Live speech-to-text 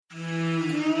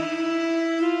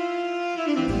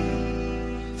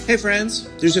Hey friends,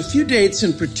 there's a few dates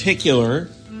in particular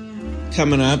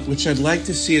coming up which I'd like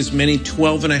to see as many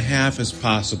 12 and a half as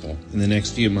possible in the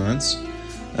next few months.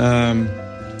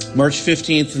 March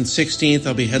 15th and 16th,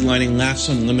 I'll be headlining Laughs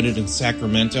Unlimited in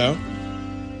Sacramento.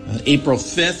 April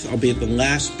 5th, I'll be at the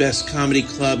Last Best Comedy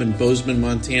Club in Bozeman,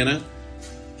 Montana.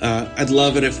 I'd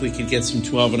love it if we could get some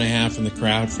 12 and a half in the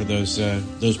crowd for those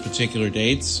particular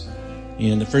dates.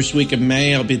 And the first week of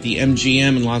May, I'll be at the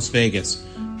MGM in Las Vegas.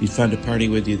 Be fun to party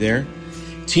with you there.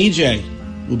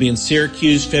 TJ will be in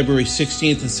Syracuse February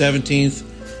 16th and 17th.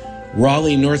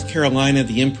 Raleigh, North Carolina,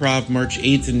 the Improv March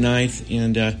 8th and 9th.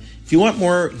 And if you want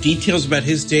more details about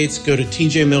his dates, go to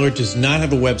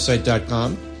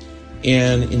tjmillerdoesnothaveawebsite.com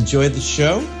and enjoy the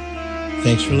show.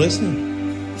 Thanks for listening.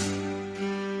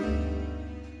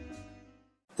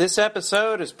 This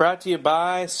episode is brought to you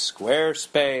by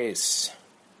Squarespace,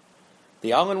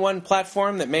 the all-in-one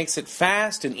platform that makes it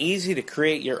fast and easy to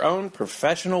create your own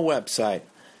professional website.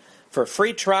 For a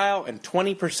free trial and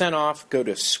 20% off, go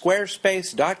to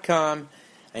squarespace.com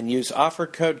and use offer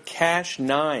code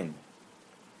CASH9.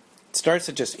 It starts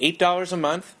at just $8 a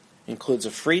month, includes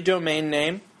a free domain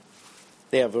name.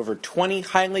 They have over 20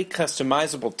 highly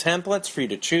customizable templates for you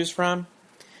to choose from.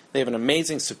 They have an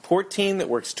amazing support team that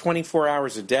works 24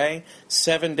 hours a day,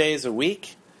 7 days a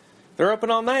week. They're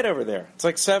open all night over there. It's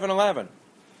like 7-Eleven.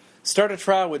 Start a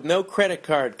trial with no credit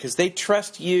card because they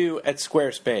trust you at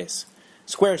Squarespace.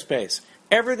 Squarespace,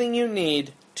 everything you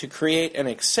need to create an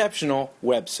exceptional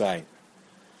website.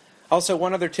 Also,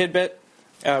 one other tidbit.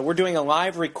 We're doing a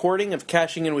live recording of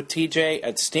Cashing In with TJ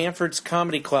at Stanford's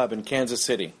Comedy Club in Kansas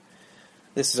City.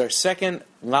 This is our second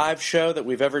live show that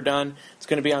we've ever done. It's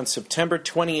going to be on September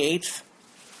 28th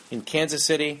in Kansas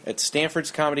City at Stanford's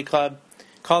Comedy Club.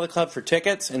 Call the club for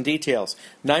tickets and details.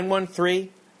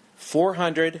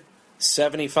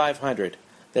 913-400-7500.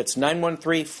 That's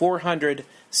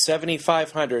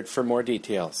 913-400-7500 for more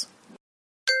details.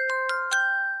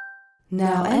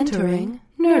 Now entering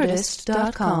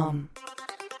Nerdist.com.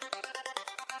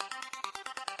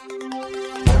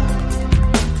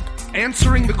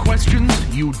 Answering the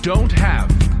questions you don't have.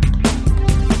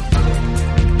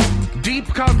 Deep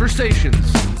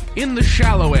conversations in the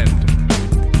shallow end.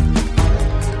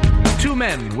 Two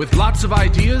men with lots of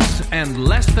ideas and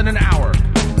less than an hour.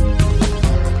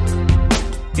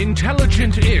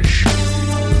 Intelligent-ish.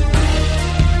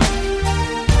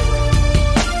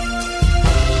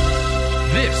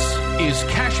 This is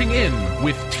Cashing In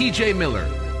with TJ Miller.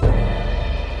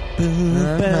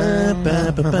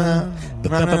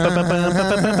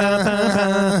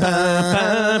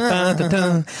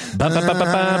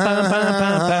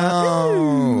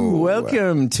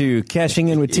 Welcome to Cashing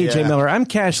In with TJ Miller. I'm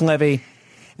Cash Levy.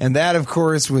 And that, of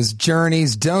course, was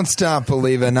Journey's Don't Stop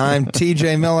Believin'. I'm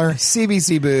TJ Miller,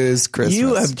 CBC Booze, Christmas.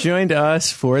 You have joined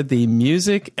us for the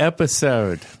music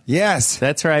episode. Yes.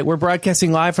 That's right. We're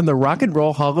broadcasting live from the Rock and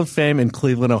Roll Hall of Fame in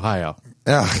Cleveland, Ohio.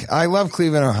 Ugh, I love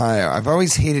Cleveland, Ohio. I've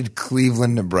always hated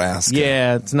Cleveland, Nebraska.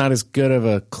 Yeah, it's not as good of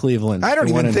a Cleveland. I don't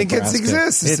even think it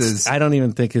exists. I don't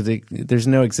even think there's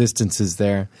no existences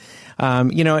there.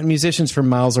 Musicians from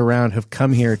miles around have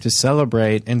come here to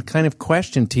celebrate and kind of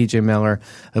question TJ Miller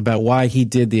about why he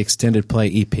did the extended play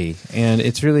EP. And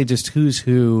it's really just who's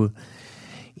who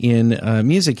in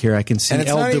music here. I can see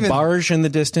El DeBarge in the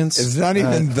distance. It's not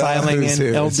even filing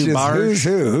in El DeBarge. Who's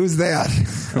who? Who's that?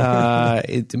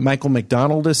 Michael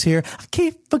McDonald is here. I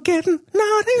keep forgetting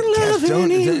not in love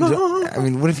anymore. I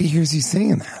mean, what if he hears you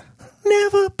singing that?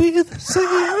 Never be the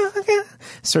same again.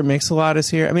 Sir Mix-a-Lot is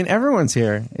here. I mean, everyone's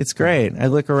here. It's great. I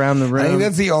look around the room. I think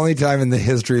that's the only time in the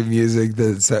history of music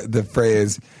that the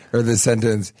phrase or the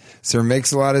sentence, Sir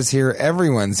Mix-a-Lot is here,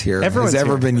 everyone's here, has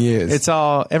ever been used. It's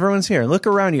all, everyone's here. Look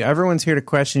around you. Everyone's here to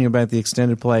question you about the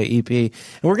extended play EP. And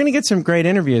we're going to get some great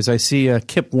interviews. I see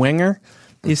Kip Winger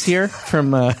is here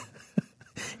from...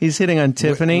 He's hitting on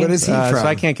Tiffany. What is he from? So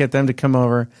I can't get them to come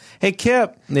over. Hey,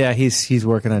 Kip. Yeah, he's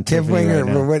working on Kip Tiffany Winger.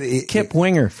 right now. Kip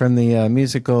Winger from the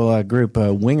musical group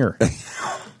Winger.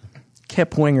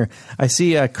 Kip Winger. I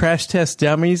see Crash Test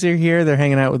Dummies are here. They're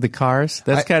hanging out with the cars.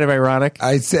 That's kind of ironic.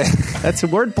 That's a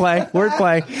wordplay.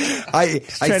 I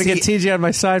try to get TJ on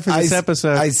my side for this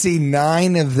episode. I see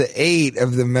 9 of the 8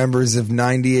 of the members of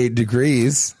 98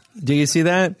 Degrees. Do you see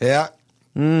that? Yeah.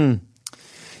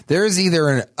 There's either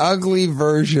an ugly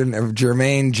version of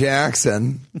Jermaine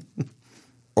Jackson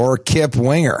or Kip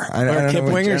Winger. I don't know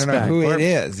who it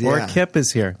is. Or Kip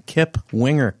is here. Kip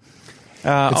Winger. It's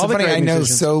all so the funny. great I know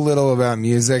musicians. so little about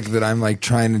music that I'm like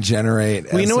trying to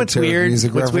generate. Well, you know what's esoteric weird?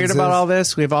 music What's weird about references. all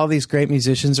this? We have all these great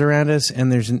musicians around us, and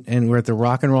we're at the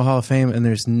Rock and Roll Hall of Fame, and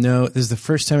this is the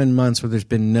first time in months where there's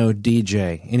been no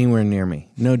DJ anywhere near me.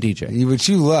 No DJ. Which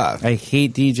you love. I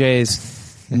hate DJs.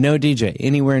 No DJ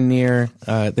anywhere near.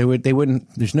 They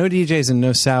wouldn't. There's no DJs and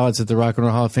no salads at the Rock and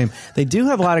Roll Hall of Fame. They do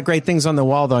have a lot of great things on the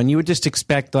wall, though, and you would just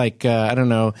expect like I don't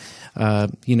know,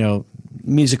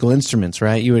 musical instruments,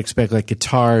 right? You would expect like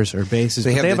guitars or basses,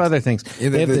 but they have other things.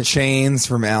 They have the chains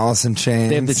from Alice in Chains.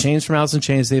 They have the chains from Alice in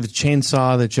Chains. They have the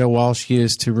chainsaw that Joe Walsh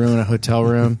used to ruin a hotel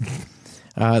room.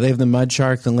 They have the mud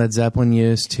shark that Led Zeppelin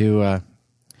used to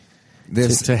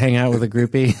hang out with a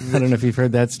groupie. I don't know if you've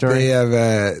heard that story.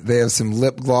 They have some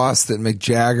lip gloss that Mick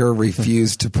Jagger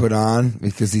refused to put on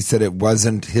because he said it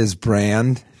wasn't his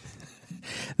brand.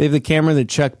 They have the camera that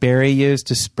Chuck Berry used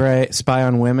to spy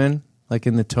on women, like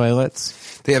in the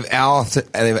toilets. They have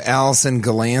Alison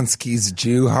Galansky's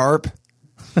Jew harp,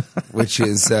 which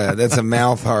is that's a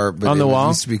mouth harp, but on the wall.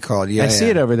 It used to be called. Yeah, I see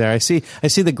it over there. I see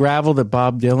the gravel that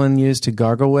Bob Dylan used to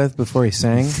gargle with before he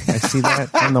sang. I see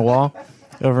that on the wall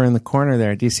over in the corner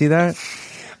there. Do you see that?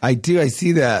 I do. I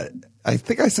see that. I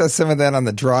think I saw some of that on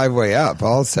the driveway up.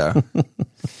 Also,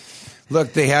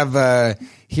 look, they have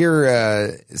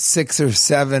here 6 or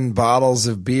 7 bottles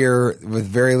of beer with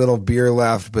very little beer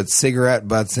left, but cigarette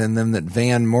butts in them that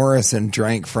Van Morrison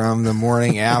drank from the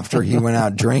morning after he went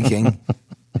out drinking.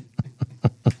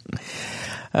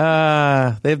 They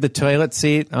have the toilet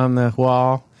seat on the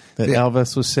wall that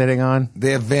Elvis was sitting on.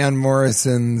 They have Van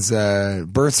Morrison's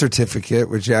birth certificate,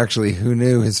 which actually, who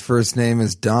knew his first name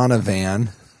is Donovan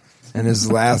and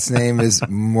his last name is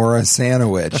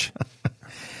Morrisanowicz.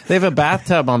 They have a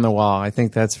bathtub on the wall. I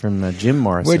think that's from Jim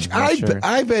Morrison. Which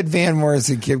I bet Van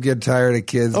Morrison could get tired of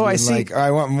kids being like,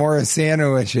 I want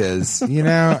Morrisanowicz, you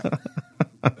know?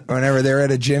 Whenever they're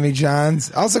at a Jimmy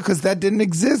John's. Also, because that didn't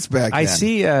exist back then. I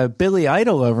see Billy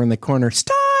Idol over in the corner.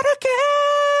 Start again!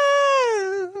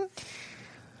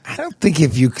 I don't think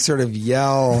if you sort of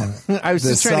yell I was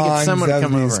just trying to get someone to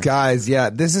come these over. guys,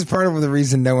 this is part of the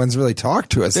reason no one's really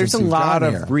talked to us. There's a lot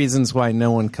of reasons why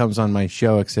no one comes on my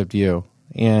show except you.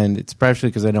 And it's partially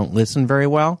because I don't listen very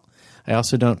well. I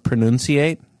also don't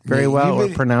pronunciate very well or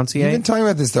pronunciate. You've been talking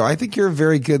about this, though. I think you're a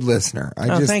very good listener.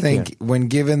 I just think when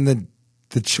given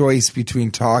the choice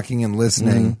between talking and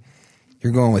listening,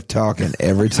 you're going with talking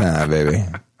every time, baby.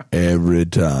 Every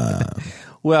time.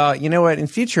 Well, you know what? In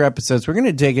future episodes, we're going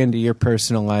to dig into your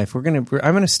personal life. I'm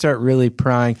going to start really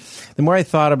prying. The more I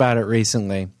thought about it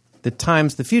recently,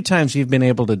 the few times you've been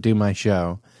able to do my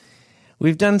show,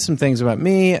 we've done some things about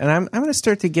me, and I'm going to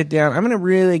start to get down. I'm going to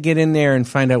really get in there and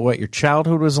find out what your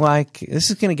childhood was like. This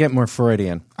is going to get more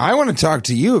Freudian. I want to talk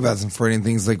to you about some Freudian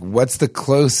things, like what's the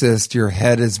closest your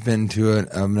head has been to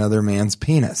another man's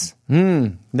penis? I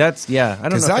don't know if that's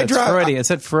Freudian. Is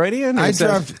that Freudian? I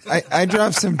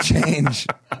dropped some change.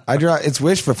 It's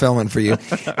wish fulfillment for you.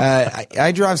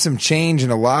 I dropped some change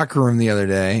in a locker room the other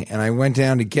day, and I went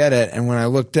down to get it, and when I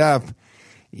looked up,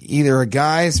 either a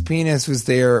guy's penis was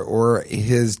there or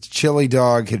his chili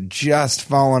dog had just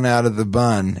fallen out of the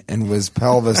bun and was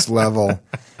pelvis level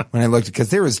when I looked, because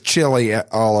there was chili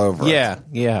all over it.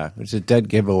 Yeah. It's a dead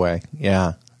giveaway.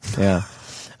 Yeah.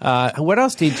 What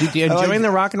else did you enjoying the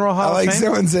Rock and Roll Hall of Fame? I like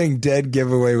someone saying dead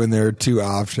giveaway when there are two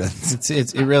options.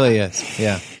 It really is.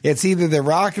 Yeah. It's either the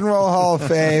Rock and Roll Hall of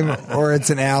Fame or it's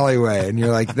an alleyway, and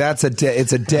you're like, it's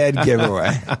a dead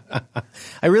giveaway.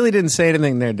 I really didn't say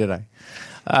anything there, did I?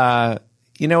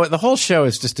 You know what? The whole show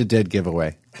is just a dead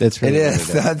giveaway. That's really it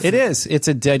is. It is. It's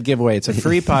a dead giveaway. It's a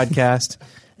free podcast,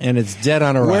 and it's dead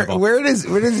on arrival. Where does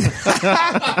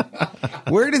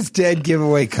dead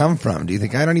giveaway come from? Do you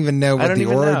think? I don't even know what the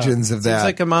origins of that. It's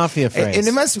like a mafia phrase, and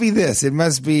it must be this. It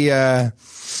must be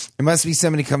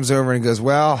somebody comes over and goes,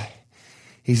 well,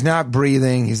 he's not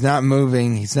breathing, he's not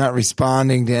moving, he's not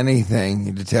responding to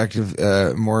anything. Detective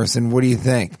Morrison, what do you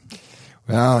think?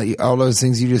 Well, all those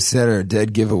things you just said are a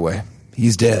dead giveaway.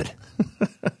 He's dead.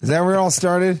 Is that where it all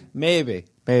started? Maybe.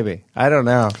 I don't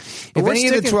know. But if any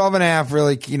of the 12 and a half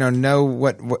really, know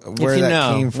where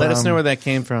that came from. Let us know where that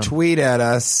came from. Tweet at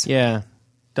us. Yeah.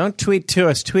 Don't tweet to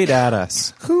us. Tweet at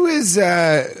us. Who's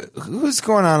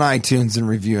going on iTunes and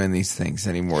reviewing these things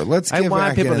anymore? I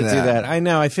want people to do that. I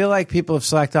know. I feel like people have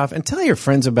slacked off. And tell your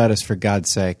friends about us, for God's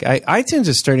sake. iTunes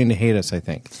is starting to hate us, I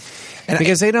think.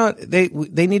 Because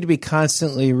they need to be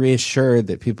constantly reassured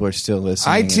that people are still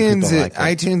listening.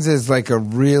 iTunes is like a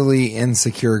really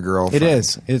insecure girlfriend. It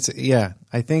is.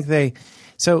 I think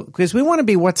because we want to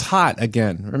be what's hot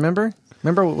again. Remember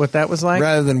what that was like?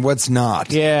 Rather than what's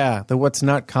not. Yeah, the what's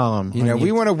not column.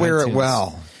 We want to wear it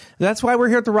well. That's why we're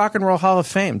here at the Rock and Roll Hall of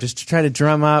Fame, just to try to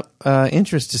drum up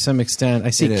interest to some extent. I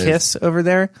see It is. Kiss over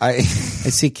there. I It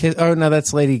see Kiss. Oh, no,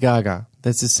 that's Lady Gaga.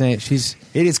 That's the same. She's.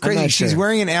 is I'm crazy. not She's sure.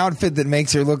 wearing an outfit that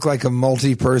makes her look like a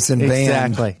multi-person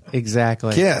band.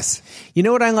 Exactly. Kiss. You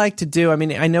know what I like to do? I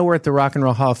mean, I know we're at the Rock and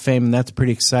Roll Hall of Fame, and that's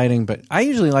pretty exciting, but I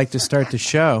usually like to start the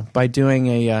show by doing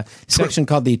a section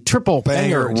called the Triple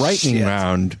Banger Banger Lightning shit.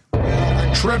 Round.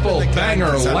 Triple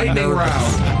banger lightning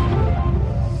round.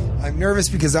 I'm nervous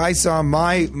because I saw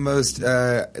my most,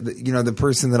 the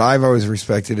person that I've always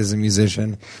respected as a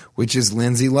musician, which is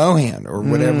Lindsay Lohan or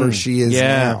whatever she is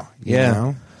now. You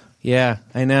know? Yeah,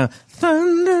 I know.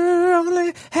 Thunder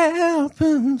only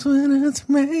happens when it's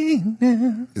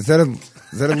raining. Is that a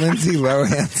Lindsay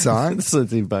Lohan song? It's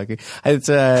Lindsey Buckley. I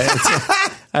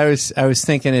was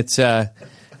thinking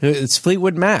it's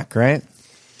Fleetwood Mac, right?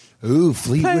 Ooh,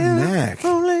 Fleetwood Mac.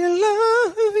 Only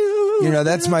love you. You know,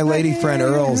 that's my lady friend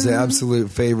Earl's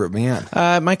absolute favorite band.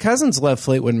 My cousins love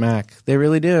Fleetwood Mac. They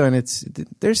really do, and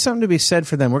there's something to be said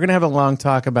for them. We're going to have a long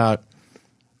talk about,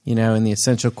 in the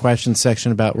essential questions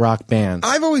section about rock bands.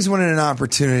 I've always wanted an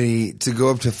opportunity to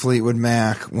go up to Fleetwood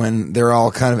Mac when they're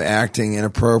all kind of acting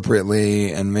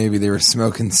inappropriately and maybe they were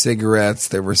smoking cigarettes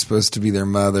that were supposed to be their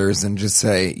mothers and just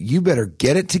say, you better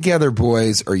get it together,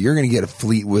 boys, or you're going to get a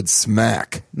Fleetwood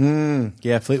smack.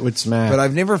 Yeah, Fleetwood Smack. But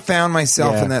I've never found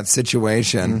myself Yeah. in that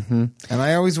situation. And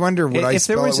I always wonder, would I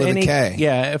spell it with a K?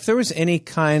 Yeah, if there was any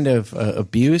kind of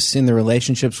abuse in the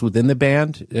relationships within the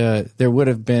band, there would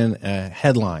have been a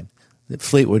headline that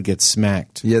Fleetwood gets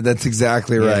smacked. Yeah, that's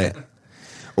exactly right.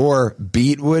 Or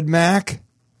Beatwood Mac?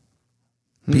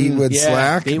 Beatwood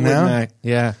Slack? Beatwood No? Mac.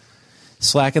 Yeah.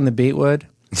 Slacking the Beatwood.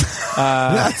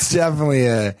 That's definitely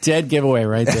a... Dead giveaway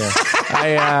right there.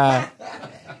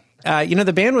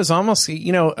 The band was almost,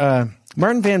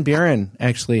 Martin Van Buren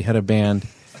actually had a band.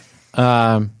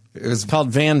 It was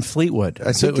called Van Fleetwood.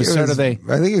 I think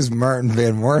it was Martin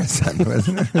Van Morrison,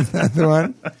 wasn't it? Is that the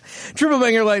one? Triple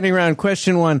Banger Lightning Round.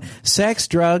 Question 1. Sex,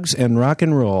 drugs, and rock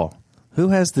and roll. Who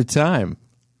has the time?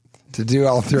 To do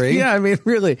all three? Yeah, I mean,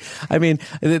 really. I mean,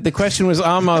 the question was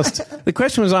almost,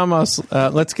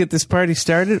 let's get this party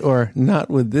started or not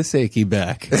with this achy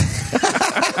back.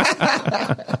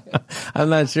 I'm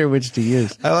not sure which to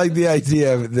use. I like the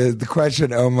idea of the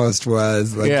question almost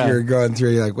was like you're going through,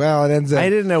 you're like, well, it ends up. I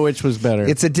didn't know which was better.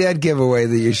 It's a dead giveaway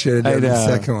that you should have done the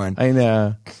second one. I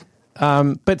know.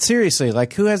 But seriously,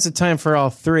 like, who has the time for all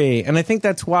three? And I think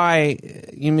that's why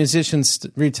you musicians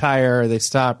retire or they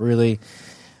stop really,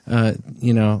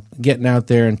 getting out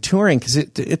there and touring, because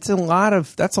that's a lot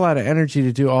of energy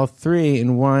to do all three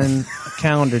in one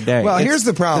calendar day. Well, here's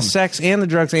the problem: the sex and the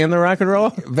drugs and the rock and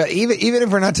roll. But even if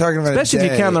we're not talking about, especially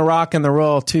if you count the rock and the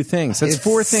roll, two things. That's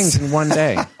four things in one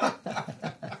day.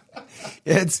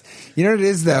 It's what it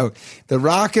is though. The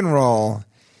rock and roll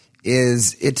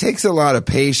it takes a lot of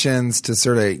patience to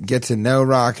sort of get to know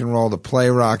rock and roll, to play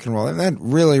rock and roll, and that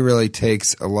really, really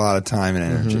takes a lot of time and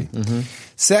energy.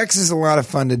 Sex is a lot of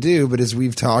fun to do, but as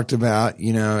we've talked about,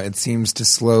 it seems to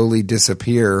slowly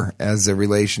disappear as a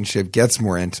relationship gets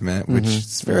more intimate, which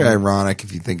is very ironic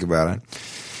if you think about it.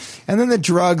 And then the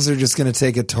drugs are just going to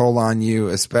take a toll on you,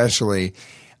 especially.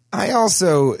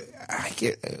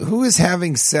 Who is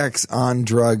having sex on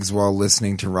drugs while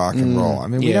listening to rock and roll? I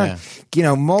mean, we don't,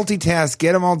 multitask,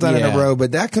 get them all done in a row,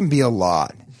 but that can be a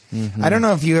lot. I don't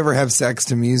know if you ever have sex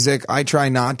to music. I try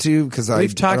not to because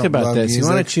we've talked about this. Music. You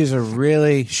want to choose a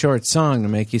really short song to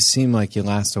make you seem like you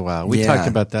last a while. We talked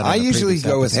about that. I usually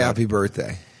go with episode. Happy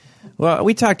Birthday. Well,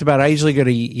 we talked about it. I usually go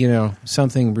to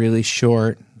something really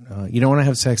short. You don't want to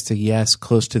have sex to Yes,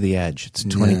 Close to the Edge. It's a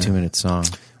 22-minute song.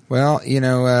 Well,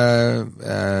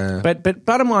 but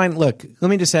bottom line, look, let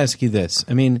me just ask you this.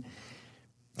 I mean,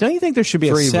 don't you think there should be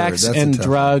a sex and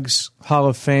drugs Hall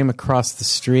of Fame across the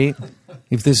street?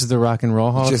 If this is the Rock and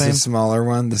Roll Hall of Fame? Just a smaller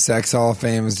one. The Sex Hall of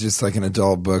Fame is just like an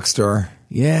adult bookstore.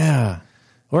 Yeah.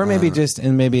 Or maybe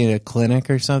maybe a clinic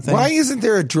or something. Why isn't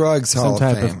there a drugs Hall of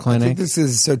Fame? Some type of clinic. I think this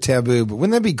is so taboo, but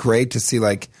wouldn't that be great to see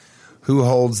like who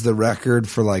holds the record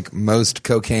for like most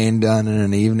cocaine done in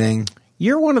an evening?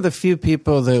 You're one of the few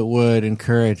people that would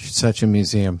encourage such a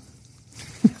museum.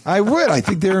 I would. I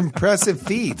think they're impressive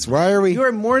feats. Why are we? You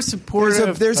are more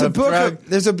supportive. There's a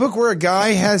book where a guy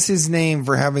has his name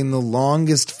for having the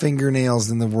longest fingernails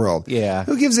in the world. Yeah.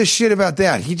 Who gives a shit about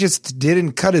that? He just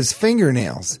didn't cut his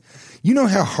fingernails. You know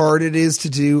how hard it is to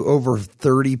do over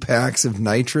 30 packs of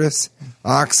nitrous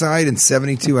oxide in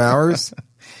 72 hours?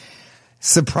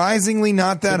 Surprisingly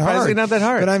not that hard.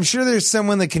 But I'm sure there's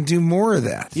someone that can do more of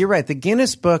that. You're right. The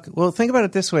Guinness Book. Well, think about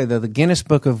it this way, though. The Guinness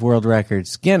Book of World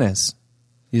Records. Guinness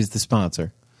is the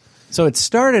sponsor. So it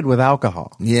started with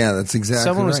alcohol. Yeah, that's exactly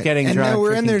Someone was right. getting and drunk,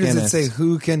 nowhere in there drinking does it say Guinness.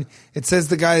 who can. It says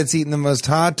the guy that's eaten the most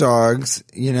hot dogs,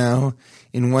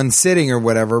 in one sitting or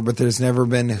whatever. But there's never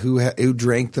been who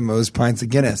drank the most pints of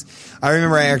Guinness. I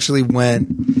remember I actually went.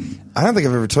 I don't think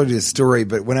I've ever told you this story,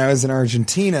 but when I was in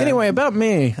Argentina. Anyway, about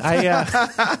me,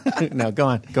 no, go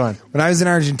on. When I was in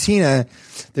Argentina,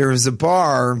 there was a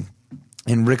bar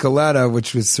in Recoleta,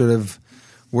 which was sort of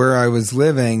where I was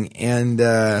living, and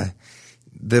the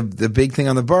big thing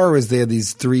on the bar was they had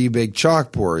these 3 big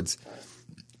chalkboards.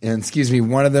 And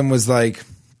one of them was like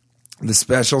the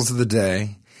specials of the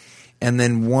day, and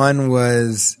then one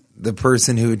was the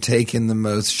person who had taken the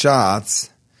most shots,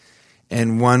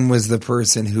 and one was the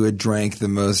person who had drank the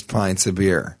most pints of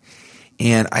beer.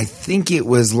 And I think it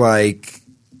was like,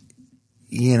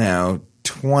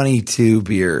 22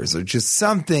 beers or just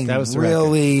something That was the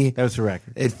really. record. That was the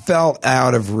record. It felt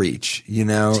out of reach, To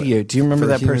you, do you remember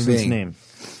for a that human person's being. name?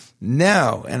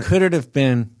 No. And Could it have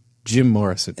been Jim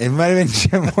Morrison? it might have been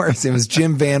Jim Morrison. It was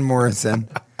Jim Van Morrison,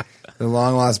 the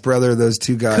long lost brother of those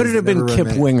two guys. Could it have that been never Kip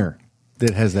made it. Winger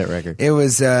that has that record? It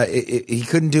was. He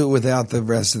couldn't do it without the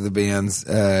rest of the band's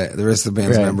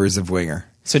Right. members of Winger.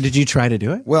 So did you try to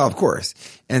do it? Well, of course.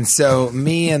 And so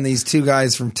me and these 2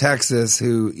 guys from Texas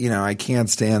who, I can't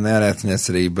stand that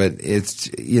ethnicity, but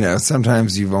it's,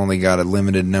 sometimes you've only got a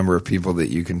limited number of people that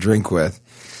you can drink with.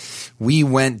 We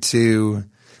went to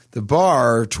the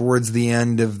bar towards the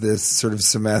end of this sort of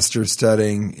semester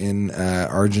studying in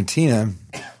Argentina.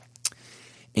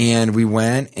 And we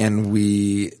went and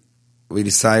we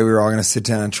decided we were all going to sit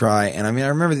down and try. And I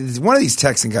remember one of these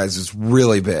Texan guys was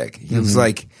really big. He was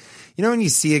like, when you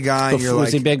see a guy and you're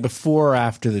Was like, he big before or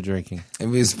after the drinking? he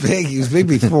was big. He was big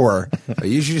before. But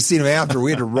you should have seen him after.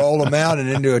 We had to roll him out and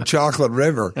into a chocolate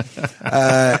river.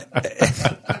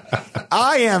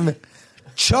 I am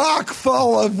chock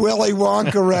full of Willy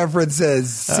Wonka references.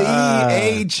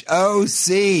 CHOC.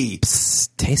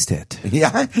 Taste it.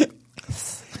 Yeah.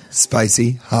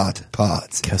 Spicy hot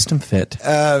pots. Custom fit.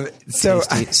 So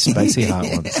Tasty, spicy hot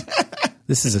ones.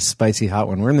 This is a spicy hot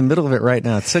one. We're in the middle of it right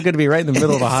now. It's so good to be right in the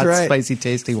middle of a hot, That's right. spicy,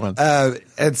 tasty one.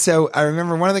 and so I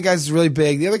remember one of the guys was really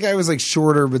big. The other guy was like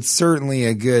shorter, but certainly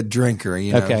a good drinker.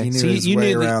 Okay, he knew so his you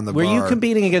way knew around the were bar. you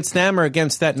competing against them or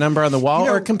against that number on the wall,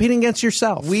 or competing against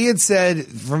yourself? We had said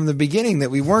from the beginning that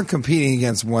we weren't competing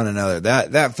against one another.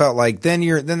 That felt like then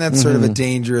that's sort of a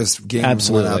dangerous game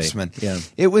Absolutely. of one-upsman. Yeah.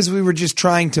 It was we were just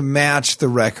trying to match the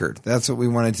record. That's what we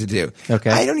wanted to do.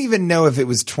 Okay. I don't even know if it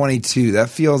was 22. That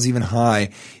feels even high.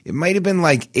 It might have been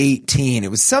like 18. It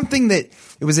was something that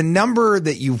it was a number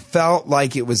that you felt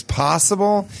like it was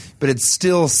possible, but it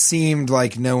still seemed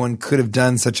like no one could have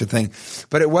done such a thing.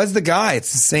 But it was the guy.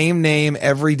 It's the same name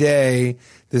every day.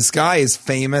 This guy is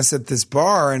famous at this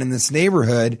bar and in this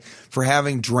neighborhood for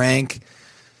having drank,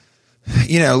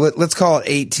 let's call it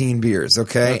 18 beers,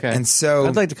 okay? And so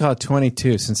I'd like to call it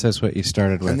 22 since that's what you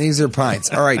started with. and these are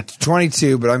pints. All right,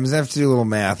 22, but I'm going to have to do a little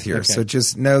math here. Okay. So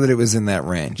just know that it was in that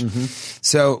range.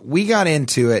 So we got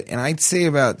into it, and I'd say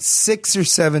about 6 or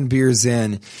 7 beers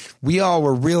in, we all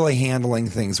were really handling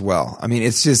things well. I mean,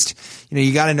 it's just,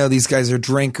 you got to know these guys are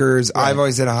drinkers. I've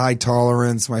always had a high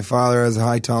tolerance. My father has a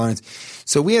high tolerance.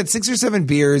 So we had 6 or 7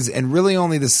 beers, and really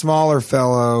only the smaller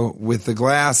fellow with the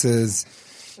glasses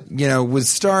was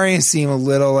starting to seem a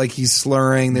little like he's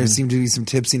slurring. There seemed to be some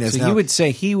tipsiness. so Now, you would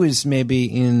say he was maybe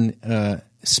in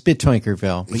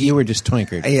Spit-Toinkerville, but you were just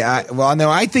toinkered. yeah, no,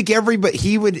 I think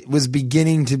everybody was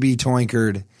beginning to be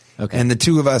toinkered, Okay. and the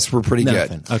two of us were pretty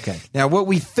Nothing. good. Okay. Now, what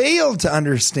we failed to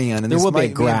understand, and There this will be a might be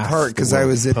in graph part that because I we'll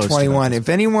was at post 21. about If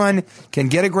anyone can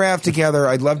get a graph together,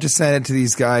 I'd love to send it to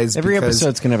these guys. Every because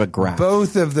episode's going to have a graph.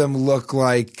 Both of them look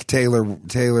like Taylor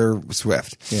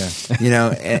Swift. Yeah.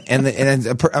 And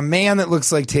a man that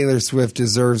looks like Taylor Swift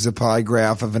deserves a pie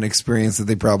graph of an experience that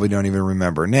they probably don't even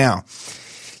remember. Now,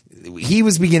 he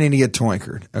was beginning to get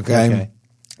toinkered. Okay.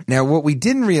 Now, what we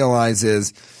didn't realize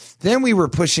is then we were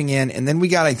pushing in, and then we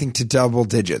got, I think, to double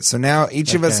digits. So now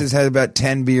each of us has had about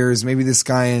 10 beers. Maybe this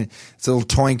guy, it's a little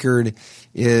toinkered,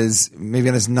 is maybe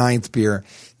on his 9th beer.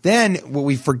 Then what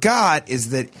we forgot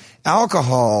is that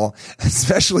alcohol,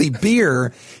 especially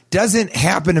beer, doesn't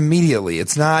happen immediately.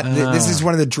 It's not. This is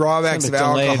one of the drawbacks of Sort of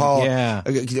delayed, alcohol, yeah.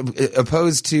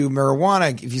 opposed to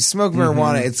marijuana. If you smoke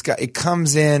marijuana, it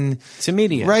comes in. It's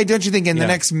immediate. Right? Don't you think in the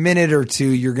next minute or two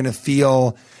you're going to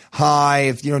feel high?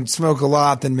 If you don't smoke a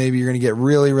lot, then maybe you're going to get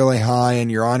really, really high,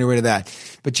 and you're on your way to that.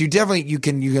 But you definitely you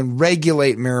can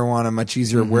regulate marijuana much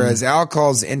easier. Whereas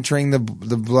alcohol's entering the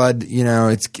blood,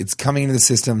 it's coming into the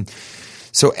system.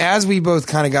 So as we both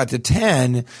kind of got to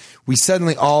 10, we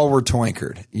suddenly all were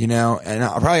toinkered, and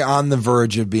probably on the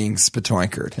verge of being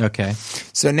spatoinkered. Okay.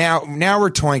 So now we're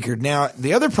toinkered. Now,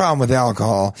 the other problem with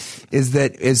alcohol is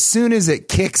that as soon as it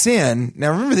kicks in,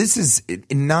 now remember, this is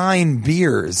 9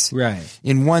 beers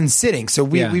in one sitting. So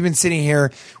we've been sitting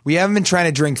here. We haven't been trying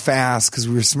to drink fast because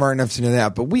we were smart enough to know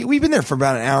that. But we've been there for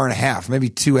about an hour and a half, maybe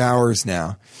 2 hours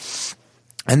now.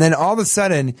 And then all of a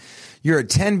sudden, you're at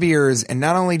 10 beers, and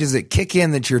not only does it kick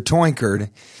in that you're toinkered,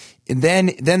 and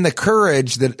then the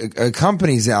courage that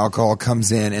accompanies alcohol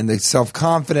comes in, and the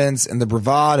self-confidence and the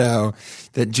bravado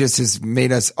that just has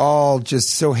made us all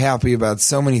just so happy about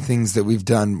so many things that we've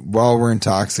done while we're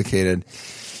intoxicated.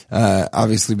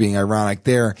 Obviously being ironic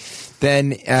there.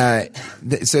 Then,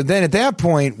 so then at that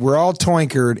point, we're all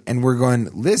toinkered and we're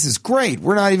going, this is great.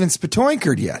 We're not even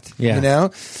spatoinkered yet. Yeah.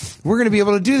 We're going to be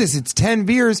able to do this. It's 10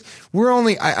 beers. We're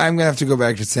only, I'm going to have to go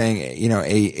back to saying,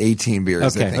 18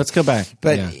 beers. Okay, let's go back.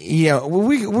 But,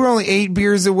 we're only 8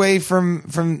 beers away from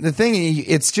the thing.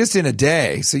 It's just in a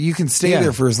day. So you can stay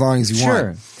there for as long as you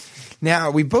want.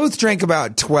 Now, we both drank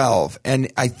about 12,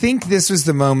 and I think this was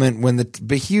the moment when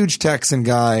the huge Texan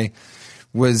guy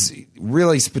was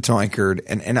really spatoinkered,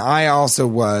 and I also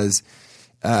was,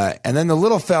 and then the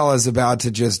little fella's about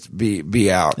to just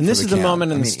be out. And this is the count.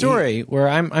 moment in the story where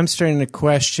I'm starting to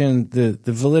question the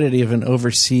validity of an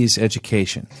overseas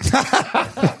education.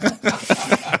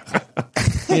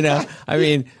 I know.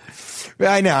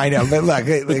 But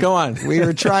look, go on. We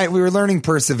were learning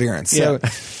perseverance.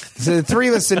 So the three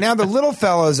of us, so now the little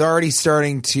fellow is already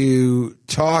starting to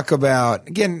talk about,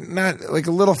 again, not like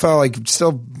a little fellow, like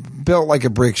still built like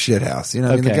a brick shit house. I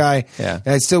mean, the guy,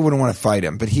 I still wouldn't want to fight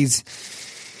him, but he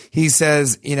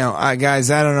says,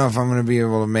 guys, I don't know if I'm going to be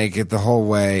able to make it the whole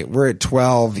way. We're at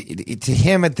 12. To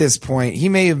him at this point, he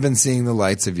may have been seeing the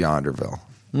lights of Yonderville.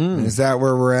 Is that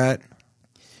where we're at?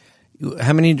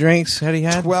 How many drinks had he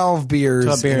had? 12 beers.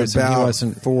 12 beers. In about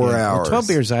 4 hours. 12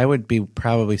 beers. I would be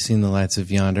probably seeing the lights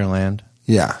of Yonderland.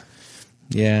 Yeah.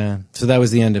 Yeah. So that was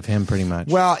the end of him, pretty much.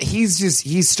 Well,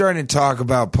 he's starting to talk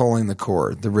about pulling the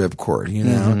cord, the rib cord,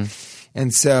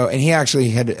 And he actually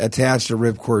had attached a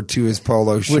ripcord to his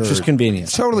polo shirt. Which is convenient.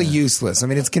 Totally useless. I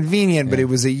mean, it's convenient, but it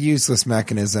was a useless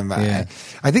mechanism. Yeah.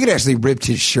 I think it actually ripped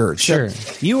his shirt. Sure.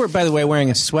 You were, by the way, wearing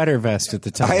a sweater vest at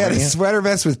the time. I had a sweater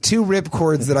vest with 2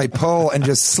 ripcords that I pull and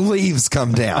just sleeves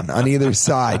come down on either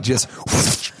side. Just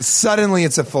suddenly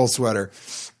it's a full sweater.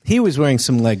 He was wearing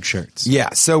some leg shirts.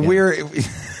 Yeah. So we're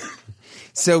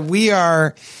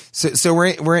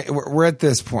at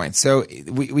this point. So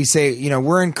we say,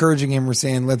 we're encouraging him. We're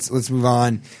saying, let's move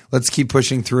on. Let's keep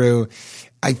pushing through.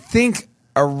 I think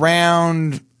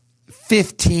around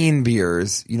 15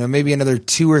 beers, maybe another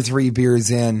 2 or 3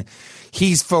 beers in,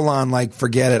 he's full on like,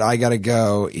 forget it. I got to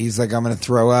go. He's like, I'm going to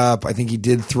throw up. I think he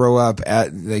did throw up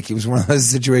it was one of those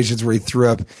situations where he threw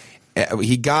up.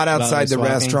 He got outside the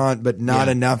restaurant, but not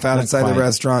enough outside the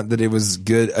restaurant that it was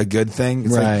a good thing.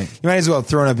 It's like, you might as well have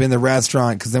thrown up in the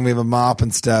restaurant because then we have a mop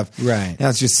and stuff. Right. Now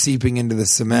it's just seeping into the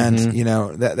cement,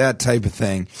 that type of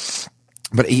thing.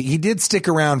 But he did stick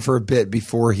around for a bit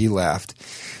before he left.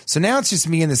 So now it's just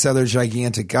me and this other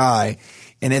gigantic guy.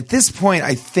 And at this point,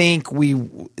 I think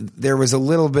there was a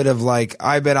little bit of like,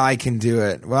 I bet I can do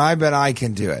it. Well, I bet I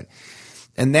can do it.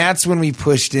 And that's when we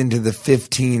pushed into the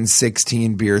 15,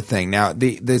 16 beer thing. Now,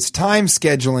 this time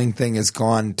scheduling thing has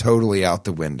gone totally out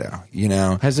the window,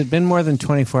 Has it been more than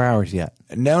 24 hours yet?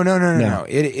 No.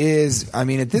 It is. I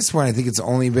mean, at this point, I think it's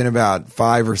only been about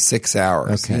 5 or 6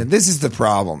 hours. Okay. This is the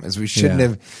problem: is we should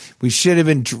have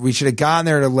gotten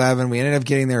there at 11. We ended up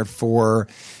getting there at 4.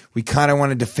 We kind of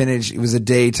wanted to finish. It was a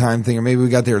daytime thing, or maybe we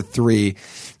got there at 3.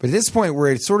 But at this point,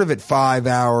 we're sort of at 5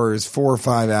 hours, 4 or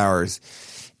 5 hours.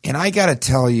 And I got to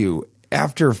tell you,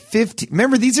 after 50,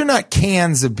 remember, these are not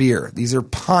cans of beer. These are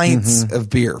pints of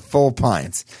beer, full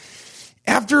pints.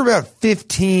 After about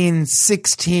 15,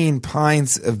 16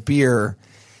 pints of beer,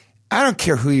 I don't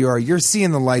care who you are. You're seeing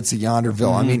the lights of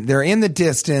Yonderville. I mean, they're in the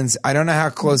distance. I don't know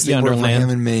how close they were for him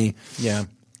and me. Yeah.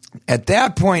 At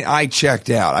that point, I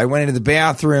checked out. I went into the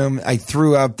bathroom. I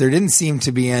threw up. There didn't seem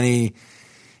to be any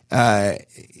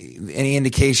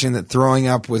indication that throwing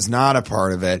up was not a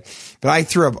part of it. But I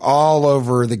threw up all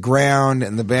over the ground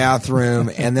and the bathroom,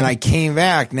 and then I came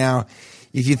back. Now,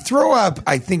 if you throw up,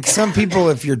 I think some people,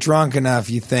 if you're drunk enough,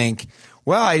 you think,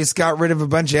 well, I just got rid of a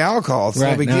bunch of alcohol. It's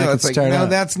no big deal. It's like, no,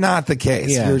 that's not the case.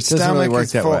 Yeah, your it doesn't stomach really work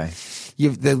is that full. way.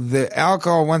 The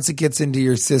alcohol, once it gets into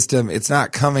your system, it's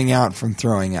not coming out from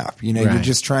throwing up. You're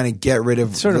just trying to get rid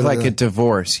of. Sort of like a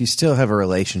divorce. You still have a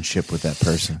relationship with that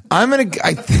person.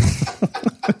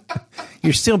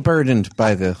 you're still burdened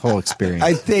by the whole experience.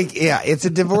 I think, it's a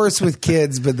divorce with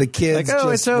kids, but the kids Like,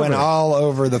 just it's over. went all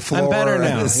over the floor better and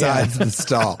now, the sides of the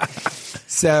stall.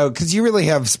 So, because you really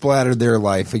have splattered their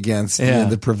life against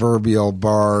the proverbial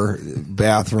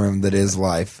bathroom that is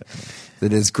life,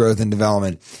 that is growth and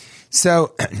development.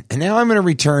 So now I'm going to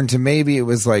return to maybe it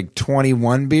was like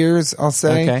 21 beers, I'll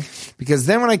say. Okay. Because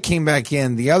then when I came back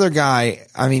in, the other guy,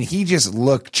 I mean, he just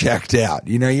looked checked out.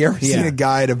 You know, you ever seen a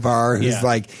guy at a bar who's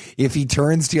like, if he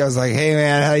turns to you, I was like, hey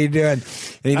man, how you doing? And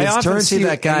he I just often turns see to you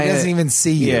that guy. and he doesn't even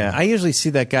see you. Yeah, I usually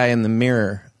see that guy in the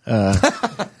mirror,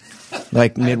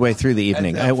 like midway through the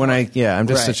evening. I'm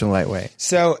just such a lightweight.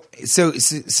 So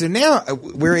now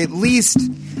we're at least.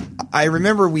 I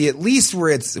remember we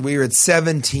were at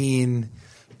 17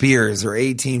 beers or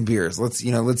 18 beers.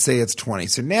 Let's say it's 20.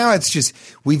 So now it's just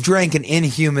we've drank an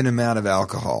inhuman amount of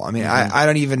alcohol. I mean, I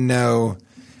don't even know.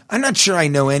 I'm not sure I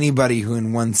know anybody who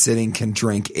in one sitting can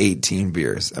drink 18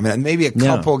 beers. I mean, maybe a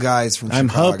couple guys from Chicago. I'm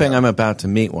hoping I'm about to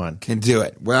meet one. Can do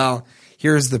it. Well,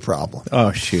 here's the problem.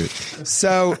 Oh, shoot.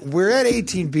 So we're at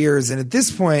 18 beers, and at this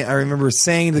point, I remember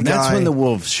saying to the guy... That's when the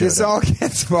wolves showed This up. all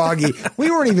gets foggy. We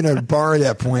weren't even at a bar at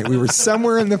that point. We were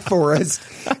somewhere in the forest,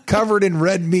 covered in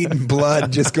red meat and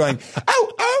blood, just going,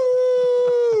 oh,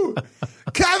 oh,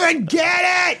 come and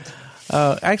get it!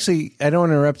 Actually, I don't want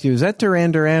to interrupt you. Is that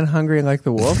Duran Duran, Hungry Like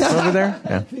the Wolf over there?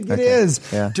 Yeah, I think it is.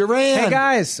 Yeah. Duran. Hey,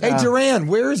 guys. Hey, Duran.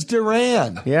 Where's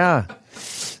Duran? Yeah.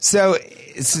 So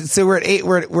we're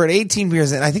at 18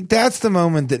 beers, and I think that's the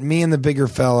moment that me and the bigger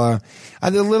fella,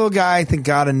 the little guy, I think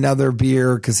got another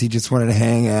beer because he just wanted to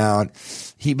hang out.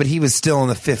 But he was still in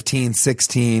the 15,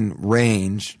 16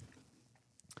 range.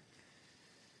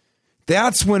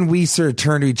 That's when we sort of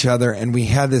turned to each other, and we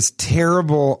had this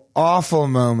terrible, awful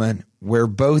moment where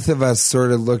both of us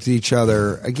sort of looked at each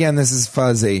other. Again, this is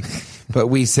fuzzy, but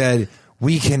we said,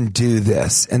 we can do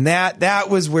this. And that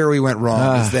was where we went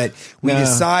wrong, is that we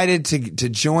decided to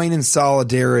join in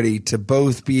solidarity to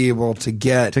both be able to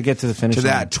get to the finish to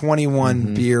line. that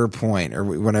 21 beer point or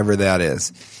whatever that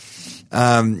is. So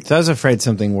I was afraid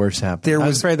something worse happened. I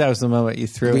was afraid that was the moment you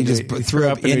threw. We just threw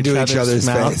up into each other's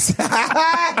face.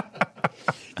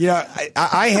 You know,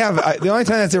 I have the only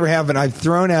time that's ever happened, I've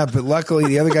thrown up, but luckily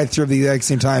the other guy threw up the exact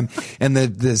same time, and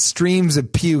the streams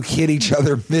of puke hit each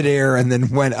other midair and then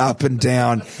went up and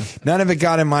down. None of it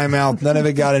got in my mouth, none of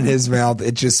it got in his mouth.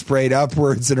 It just sprayed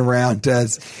upwards and around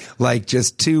us like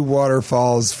just two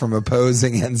waterfalls from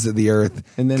opposing ends of the earth,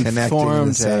 and then connecting in the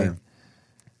formed center.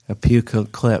 a puke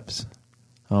eclipse.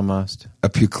 Almost. A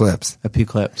few clips.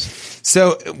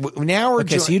 So now we're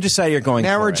so you decide you're going.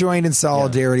 Now for we're it. joined in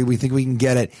solidarity. We think we can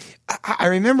get it. I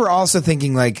remember also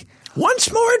thinking like, once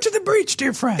more into the breach,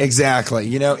 dear friend. Exactly.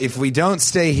 You know, if we don't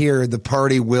stay here, the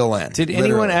party will end. Did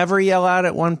anyone ever yell out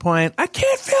at one point, "I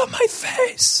can't feel my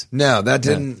face"? No, that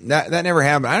didn't. That never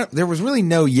happened. There was really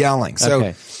no yelling. So.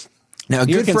 Okay. Now, a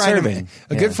You're good friend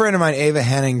conserving. of mine, Ava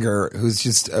Henninger, who's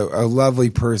just a lovely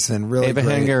person, really Ava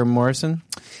great. Henger Morrison.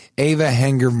 Ava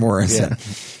Henger Morrison. Yeah.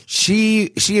 She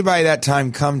had by that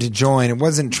time come to join. It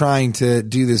wasn't trying to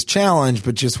do this challenge,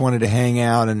 but just wanted to hang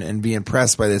out and be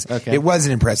impressed by this. Okay. It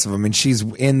wasn't impressive. I mean, she's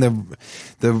in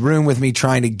the room with me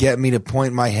trying to get me to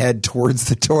point my head towards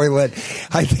the toilet.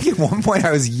 I think at one point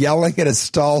I was yelling at a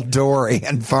stall door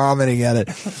and vomiting at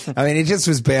it. I mean, it just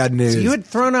was bad news. So you had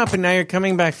thrown up and now you're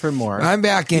coming back for more. I'm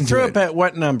back into threw it. up at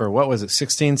what number? What was it,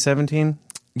 16, 17?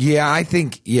 Yeah, I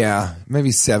think,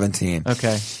 maybe 17.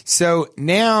 Okay. So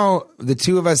now the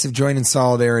two of us have joined in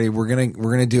solidarity. We're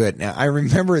gonna do it. Now I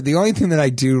remember the only thing that I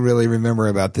do really remember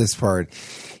about this part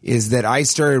is that I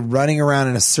started running around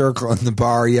in a circle in the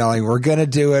bar yelling, "We're gonna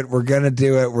do it! We're gonna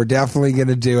do it! We're definitely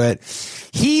gonna do it!"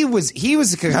 He was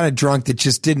the kind of drunk that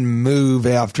just didn't move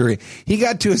after he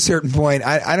got to a certain point.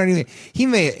 I don't even. He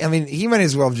might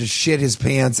as well have just shit his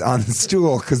pants on the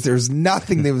stool because there's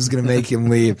nothing that was going to make him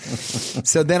leave.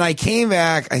 So then I came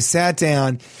back, I sat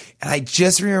down, and I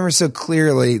just remember so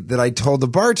clearly that I told the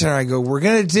bartender, I go, "We're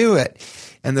going to do it."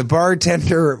 And the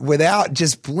bartender, without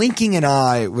just blinking an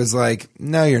eye, was like,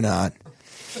 "No, you're not."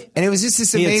 And it was just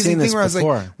this amazing thing where I was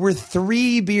like, we're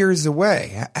 3 beers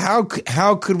away. How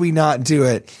could we not do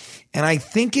it? And I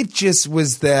think it just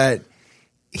was that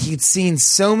he'd seen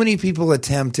so many people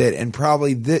attempt it, and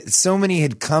probably so many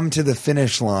had come to the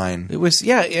finish line. It was,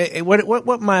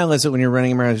 what mile is it when you're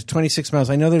running around? It's 26 miles.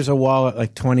 I know there's a wall at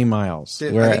like 20 miles.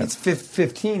 I think it's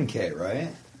 15K, right?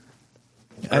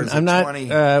 I'm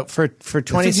not for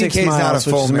 26 15K is not miles, a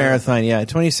which full is a marathon. Yeah,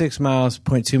 26 miles,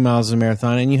 0.2 miles is a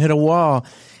marathon, and you hit a wall,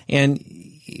 and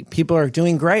people are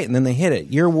doing great, and then they hit it.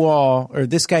 Your wall, or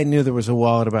this guy knew there was a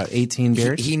wall at about 18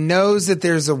 beers? He knows that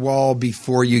there's a wall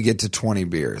before you get to 20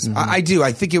 beers. I do.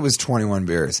 I think it was 21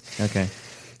 beers. Okay.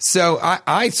 So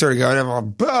I sort of go,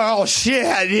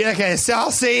 bullshit. Okay, so I'll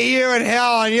see you in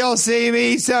hell, and you'll see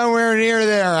me somewhere near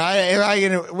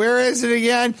there. Where is it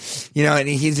again? You know, and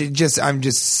I'm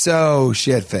just so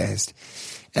shit faced.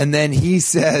 And then he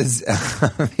says,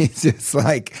 he's just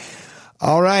like,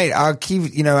 all right, I'll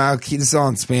keep this all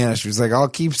in Spanish. He's like, I'll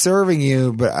keep serving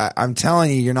you, but I'm telling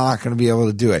you, you're not going to be able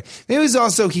to do it. It was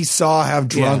also, he saw how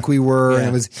drunk we were, and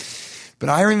it was. But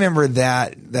I remember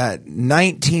that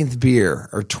 19th beer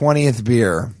or 20th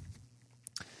beer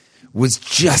was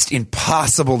just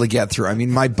impossible to get through. I mean,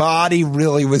 my body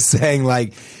really was saying,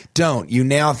 like, don't. You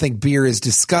now think beer is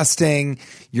disgusting.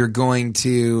 You're going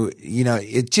to,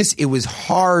 it was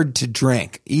hard to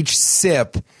drink. Each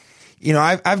sip. You know,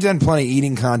 I've done plenty of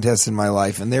eating contests in my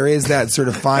life, and there is that sort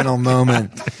of final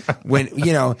moment when,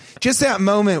 just that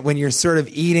moment when you're sort of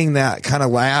eating that kind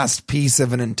of last piece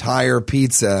of an entire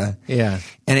pizza. Yeah.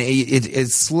 And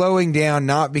it's slowing down,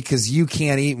 not because you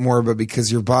can't eat more, but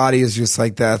because your body is just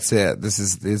like, that's it. This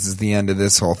is the end of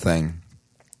this whole thing.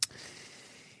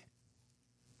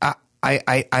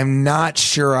 I'm not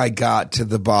sure I got to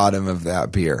the bottom of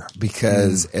that beer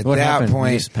because at What that happened?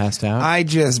 point You just passed out? I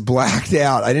just blacked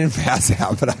out. I didn't pass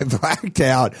out, but I blacked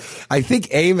out. I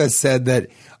think Ava said that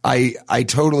I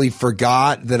totally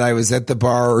forgot that I was at the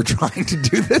bar or trying to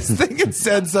do this thing and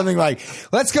said something like,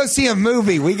 let's go see a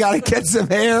movie. We got to get some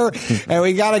hair and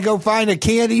we got to go find a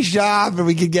candy shop and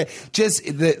we could get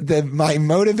just my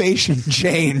motivation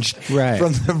changed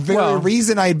from the very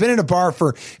reason I had been in a bar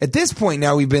for, at this point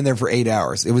now we've been there for 8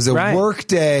 hours. It was a work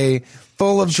day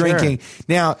full of drinking.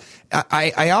 Now,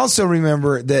 I also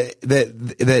remember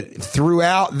that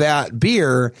throughout that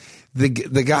beer, the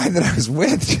guy that I was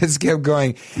with just kept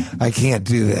going, I can't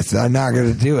do this. I'm not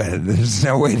going to do it. There's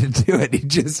no way to do it.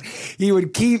 He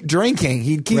would keep drinking.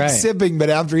 He'd keep sipping, but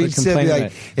after each sip, he'd be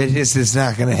like, it's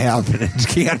not going to happen. It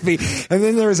can't be. And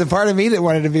then there was a part of me that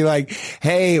wanted to be like,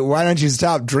 hey, why don't you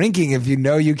stop drinking if you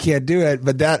know you can't do it?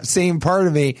 But that same part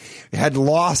of me had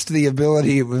lost the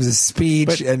ability. It was a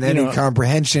speech and any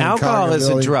comprehension. Alcohol is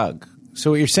a drug.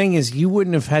 So what you're saying is you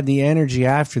wouldn't have had the energy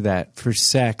after that for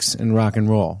sex and rock and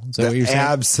roll. Is that what you're saying?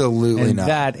 Absolutely not.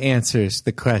 That answers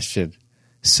the question: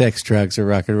 sex, drugs, or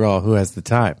rock and roll. Who has the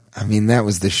time? I mean, that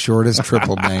was the shortest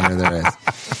triple banger there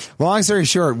is. Long story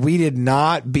short, we did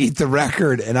not beat the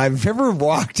record, and I've never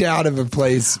walked out of a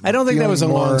place. I don't think that was a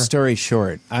long story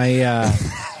short.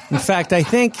 In fact, I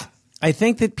think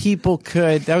that people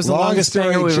could. That was the longest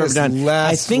banger we've ever done.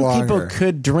 I think people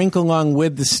could drink along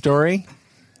with the story.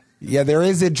 Yeah, there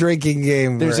is a drinking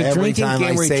game. There's a every drinking time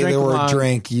game I where say you drink the word along,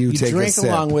 drink, you take drink a sip.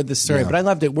 along with the story. Yeah. But I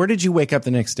loved it. Where did you wake up the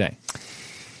next day?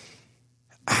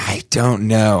 I don't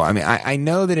know. I mean, I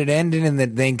know that it ended and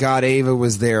that thank God Ava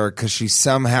was there because she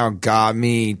somehow got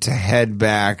me to head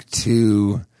back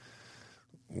to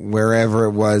wherever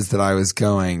it was that I was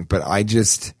going. But I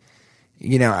just,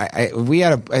 I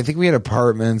think we had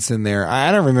apartments in there.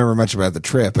 I don't remember much about the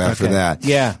trip after that.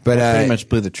 Yeah, but pretty much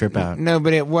blew the trip out. No,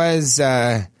 but it was.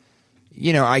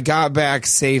 I got back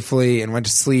safely and went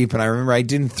to sleep, and I remember I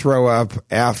didn't throw up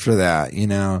after that.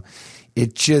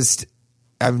 It just.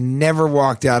 I've never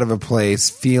walked out of a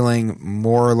place feeling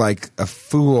more like a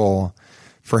fool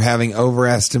for having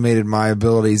overestimated my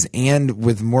abilities and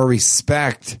with more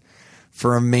respect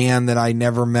for a man that I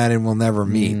never met and will never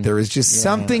meet. There was just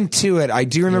something to it. I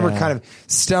do remember kind of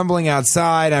stumbling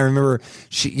outside. I remember,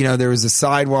 there was a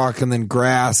sidewalk and then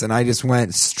grass, and I just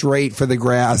went straight for the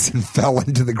grass and fell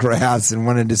into the grass and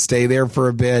wanted to stay there for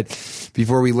a bit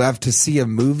before we left to see a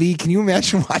movie. Can you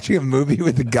imagine watching a movie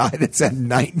with a guy that's had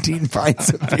 19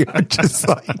 pints of beer? Just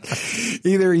like,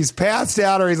 either he's passed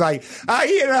out or he's like,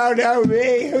 you don't know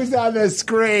me. Who's on the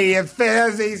screen? You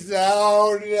fancy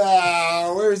so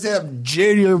no. Where's him?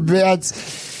 Junior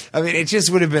bets. I mean, it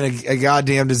just would have been a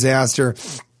goddamn disaster.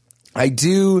 I've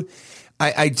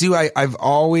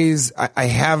always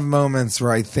have moments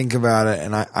where I think about it,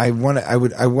 and I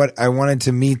wanted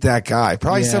to meet that guy.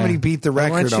 Probably somebody beat the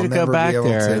record. I want you to go back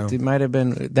there. It might have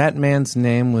been that man's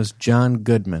name was John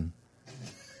Goodman.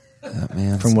 That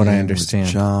man's from what name I understand,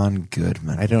 was John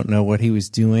Goodman. I don't know what he was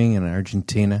doing in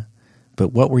Argentina, but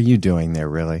what were you doing there,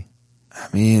 really? I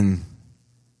mean.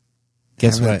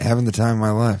 Guess what? Having the time of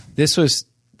my life.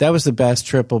 That was the best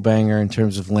triple banger in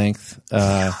terms of length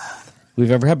we've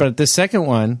ever had. But the second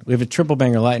one, we have a triple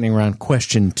banger lightning round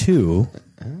question 2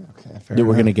 that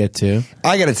we're going to get to.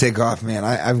 I got to take off, man.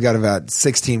 I've got about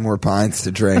 16 more pints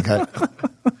to drink. I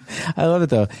love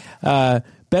it though.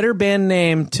 Better band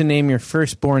name to name your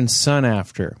firstborn son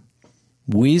after: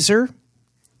 Weezer,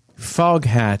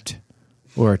 Foghat,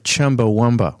 or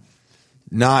Chumbawamba?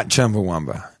 Not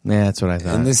Chumbawamba. Yeah, that's what I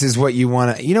thought. And this is what you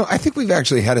want to... I think we've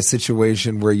actually had a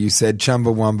situation where you said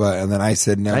Chumbawamba, and then I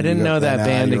said no. I didn't know that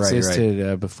band you're right,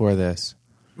 existed before this.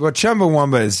 Well,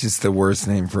 Chumbawamba is just the worst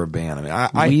name for a band. I mean,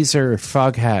 Weezer,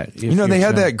 Foghat. they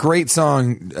had that great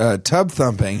song, Tub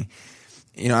Thumping.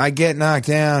 I get knocked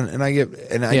down, and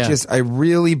I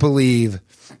really believe...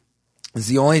 It's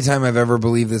the only time I've ever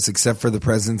believed this, except for the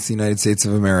President of the United States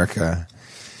of America,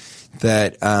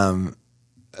 that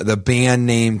the band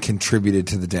name contributed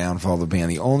to the downfall of the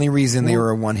band. The only reason they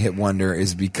were a one-hit wonder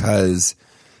is because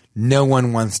no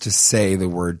one wants to say the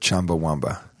word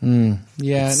Chumbawamba.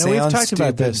 Yeah, no, we've talked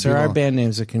about this. There are band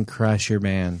names that can crush your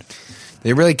band.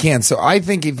 They really can. So I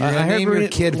think if you're going to name your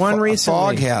kid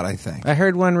Foghat, I think. I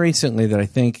heard one recently that I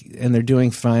think, and they're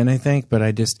doing fine, I think, but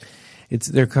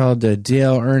they're called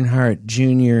Dale Earnhardt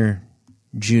Jr.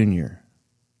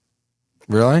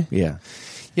 Really? Yeah.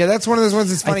 Yeah, that's one of those ones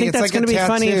that's funny. I think it's that's like going to be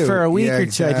funny for a week or two.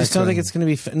 Exactly. I just don't think it's going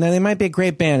to be... Now, they might be a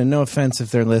great band, and no offense if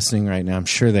they're listening right now. I'm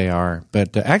sure they are.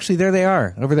 But actually, there they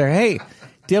are, over there. Hey,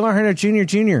 Dale Earnhardt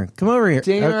Jr., come over here.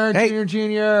 Dale Earnhardt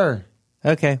Jr.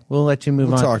 Okay, we'll let you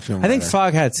move on. Talk to him I think later.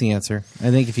 Foghat's the answer.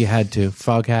 I think if you had to.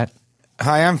 Foghat.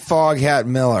 Hi, I'm Foghat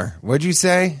Miller. What'd you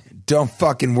say? Don't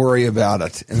fucking worry about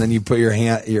it. And then you put your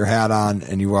hat on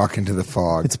and you walk into the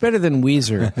fog. It's better than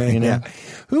Weezer, you know? Yeah.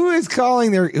 Who is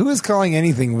calling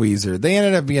anything Weezer? They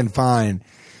ended up being fine.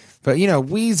 But,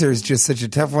 Weezer is just such a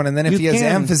tough one. And then if he has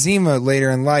emphysema later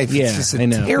in life, it's just a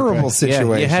terrible situation.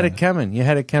 Yeah, you had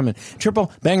it coming.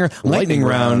 Triple banger, lightning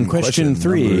round, question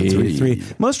three.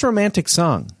 Most romantic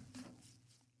song?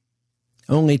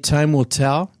 Only Time Will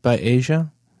Tell by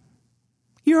Asia.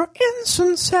 Your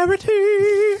insincerity.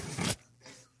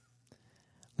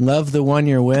 Love the one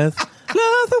you're with.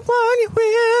 Love the one you're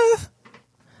with.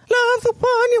 Love the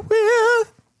one you're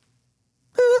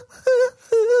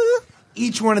with.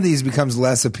 Each one of these becomes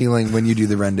less appealing when you do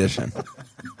the rendition.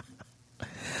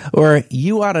 Or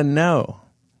You Ought to Know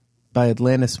by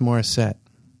Alanis Morissette.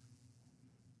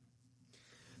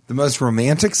 The most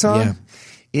romantic song? Yeah.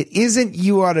 It isn't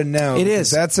You Ought to Know. It is.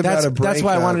 That's a breakup. That's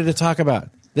why I wanted to talk about.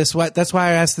 That's why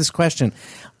I asked this question.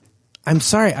 I'm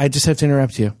sorry, I just have to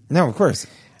interrupt you. No, of course.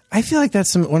 I feel like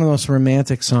that's one of the most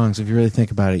romantic songs, if you really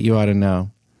think about it. You Ought to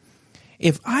Know.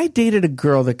 If I dated a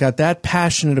girl that got that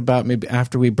passionate about me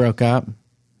after we broke up,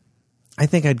 I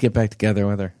think I'd get back together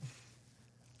with her.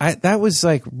 That was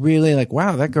really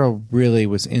wow, that girl really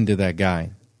was into that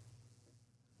guy.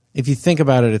 If you think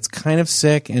about it, it's kind of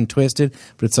sick and twisted,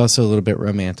 but it's also a little bit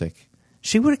romantic.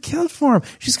 She would have killed for him.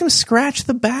 She's going to scratch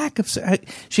the back of.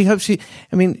 She hopes she.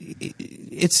 I mean,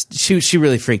 she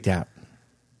really freaked out.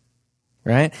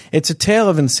 Right? It's a tale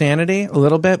of insanity a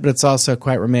little bit, but it's also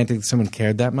quite romantic that someone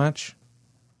cared that much.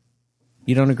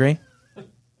 You don't agree?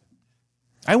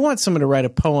 I want someone to write a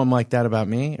poem like that about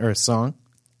me or a song.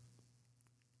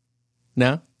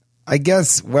 No? I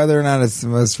guess whether or not it's the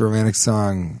most romantic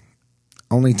song,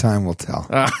 only time will tell.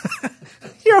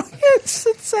 Your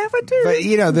instant saboteur.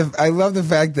 But I love the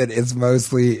fact that it's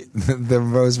mostly the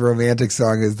most romantic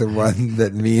song is the one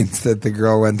that means that the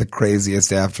girl went the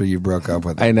craziest after you broke up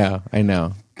with her. I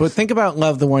know. But think about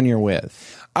Love the One You're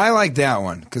With. I like that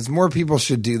one because more people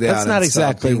should do that. That's not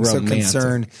exactly romantic. So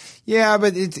concerned. Yeah,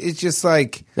 but it's just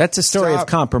like that's a story of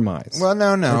compromise. Well,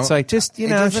 no. It's like just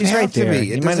she's right there.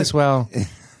 You might as well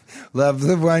love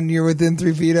the one you're within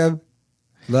 3 feet of.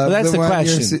 That's the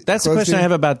question. That's the question I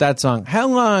have about that song. How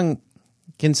long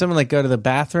can someone go to the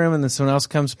bathroom and then someone else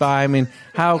comes by? I mean,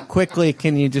 how quickly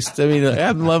can you just? I mean,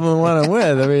 I'm loving the one I'm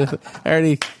with. I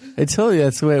mean, I told you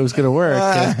that's the way it was going to work.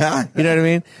 You know what I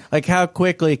mean? Like, how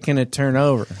quickly can it turn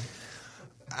over?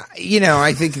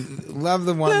 I think love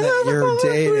the one that you're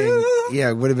dating. Yeah,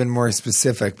 it would have been more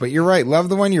specific. But you're right. Love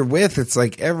the one you're with. It's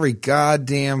like every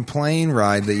goddamn plane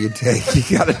ride that you take,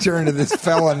 you got to turn to this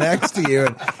fella next to you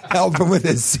and help him with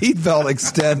his seatbelt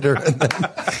extender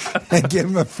and give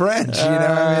him a French.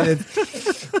 I mean,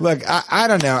 look, I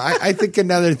don't know. I think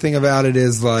another thing about it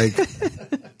is I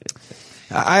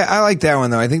like that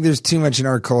one, though. I think there's too much in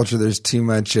our culture. There's too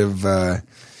much of... the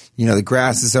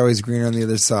grass is always greener on the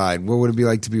other side. What would it be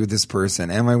like to be with this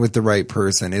person? Am I with the right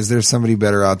person? Is there somebody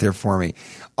better out there for me?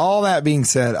 All that being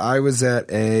said, I was at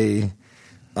a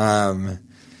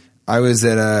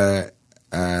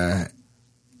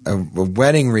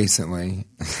wedding recently.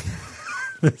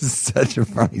 This is such a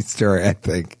funny story, I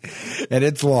think, and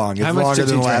it's long. It's longer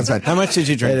than the last one. How much did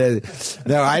you drink?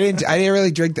 No, I didn't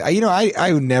really drink.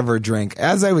 I would never drink.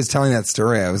 As I was telling that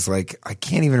story, I was like, I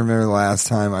can't even remember the last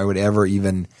time I would ever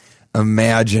even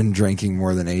imagine drinking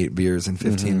more than 8 beers in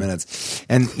 15 minutes.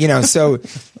 And, so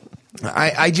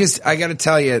I got to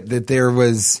tell you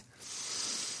that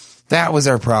that was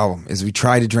our problem, is we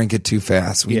tried to drink it too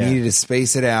fast. We needed to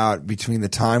space it out between the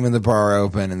time when the bar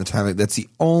opened and the time. That's the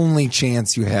only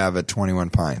chance you have at 21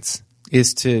 pints.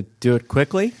 Is to do it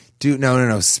quickly?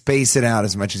 No. Space it out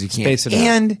as much as you can. Space it out.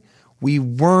 And we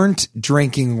weren't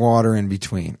drinking water in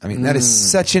between. I mean, that is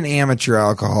such an amateur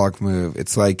alcoholic move.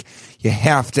 It's like you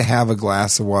have to have a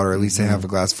glass of water, at least have a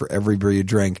glass for every beer you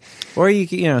drink. Or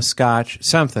scotch,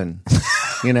 something,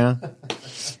 You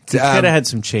could have had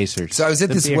some chasers. So I was at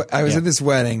at this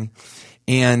wedding,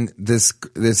 and I was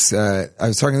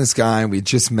talking to this guy, and we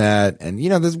just met, and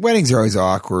those weddings are always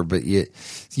awkward, but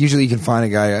usually you can find a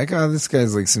guy like, oh, this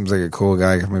guy's seems like a cool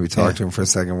guy. I can maybe talk to him for a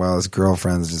second while his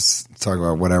girlfriend's just talking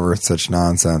about whatever, such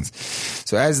nonsense.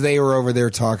 So as they were over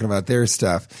there talking about their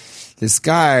stuff, this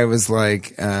guy was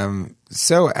like,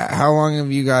 so how long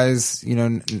have you guys,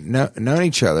 known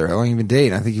each other? How long have you been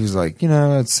dating? I think he was like,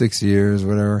 it's 6 years,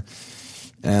 whatever.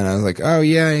 And I was like, oh,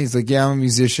 yeah. He's like, yeah, I'm a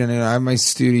musician, and I have my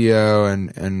studio,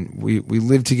 and we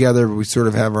live together, but we sort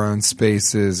of have our own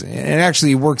spaces. And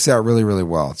actually, it works out really, really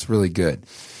well. It's really good. I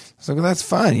was like, well, that's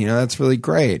fun. That's really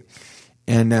great.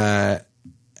 And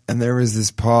there was this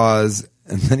pause,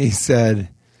 and then he said,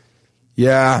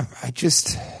 yeah, I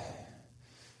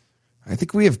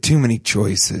think we have too many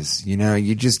choices. You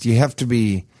have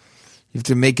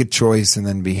to make a choice and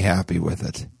then be happy with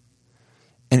it.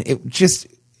 And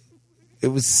it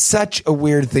was such a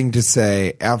weird thing to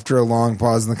say after a long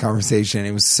pause in the conversation.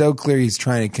 It was so clear he's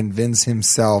trying to convince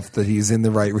himself that he's in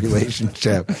the right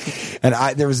relationship. And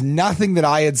there was nothing that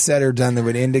I had said or done that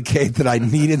would indicate that I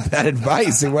needed that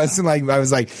advice. It wasn't like I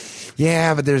was like,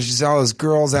 yeah, but there's just all those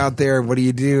girls out there. What do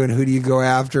you do? And who do you go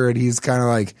after? And he's kind of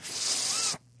like,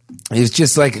 he's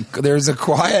just like, there's a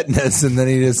quietness. And then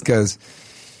he just goes,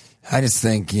 I just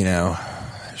think,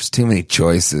 there's too many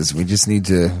choices. We just need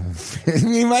to.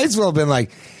 You might as well have been like,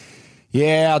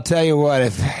 yeah, I'll tell you what.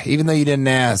 Even though you didn't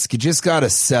ask, you just got to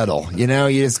settle. You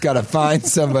just got to find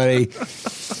somebody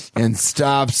and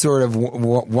stop sort of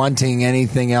wanting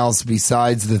anything else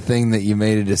besides the thing that you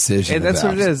made a decision about. That's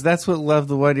what it is. That's what Love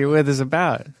the One You're With is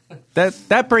about.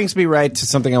 That brings me right to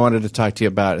something I wanted to talk to you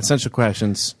about. Essential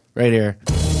questions, right here.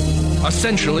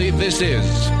 Essentially, this is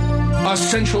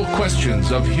Essential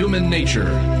Questions of Human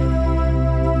Nature.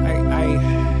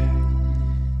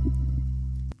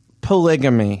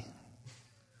 Polygamy.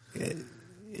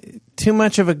 Too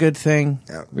much of a good thing,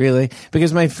 really?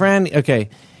 Because my friend, do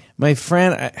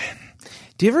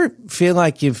you ever feel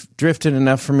like you've drifted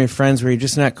enough from your friends where you're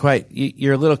just not quite,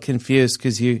 you're a little confused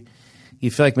because you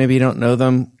feel like maybe you don't know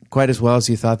them quite as well as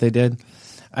you thought they did?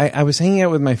 I was hanging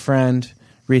out with my friend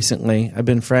recently. I've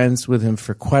been friends with him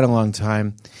for quite a long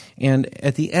time. And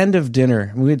at the end of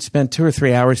dinner, we had spent 2 or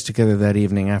 3 hours together that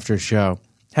evening after a show.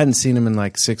 Hadn't seen him in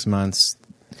like 6 months.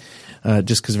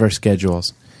 Just because of our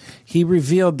schedules. He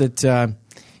revealed that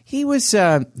he was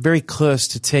very close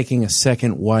to taking a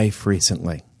second wife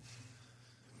recently.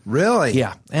 Really?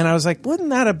 Yeah. And I was like, wouldn't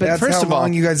that have been... That's first how of all,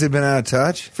 long you guys have been out of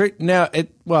touch?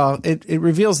 It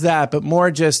reveals that, but more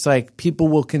just like people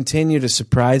will continue to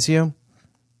surprise you.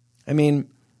 I mean...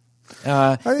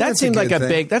 that seemed like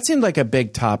a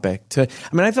big topic. I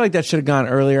feel like that should have gone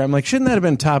earlier. I'm like, shouldn't that have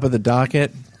been top of the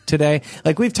docket today?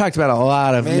 Like, we've talked about a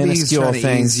lot of minuscule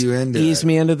things. Ease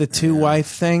me into the two-wife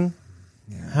thing.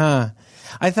 Yeah. Huh.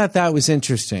 I thought that was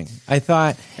interesting.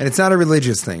 And it's not a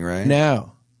religious thing, right?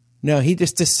 No, he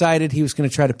just decided he was going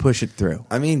to try to push it through.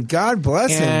 I mean, God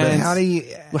bless him,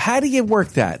 but how do you work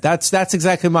that? That's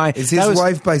exactly my... Is his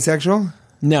wife bisexual?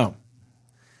 No.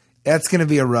 That's going to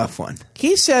be a rough one.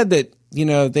 He said that,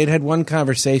 they'd had one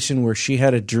conversation where she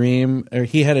had a dream, or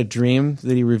he had a dream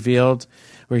that he revealed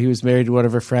where he was married to one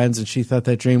of her friends, and she thought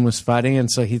that dream was funny,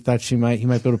 and so he thought he might be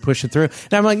able to push it through.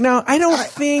 And I'm like, no, I don't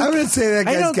think... I'm going to say that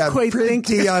guy's got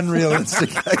pretty unrealistic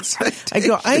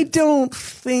expectations. I don't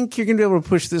think you're going to be able to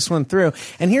push this one through.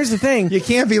 And here's the thing. You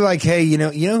can't be like, hey, you know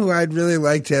who I'd really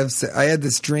like to have... I had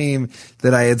this dream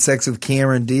that I had sex with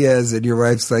Cameron Diaz, and your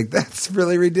wife's like, that's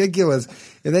really ridiculous.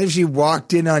 And then if she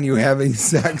walked in on you having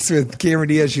sex with Cameron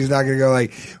Diaz, she's not going to go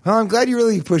like, well, I'm glad you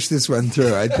really pushed this one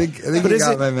through. I think you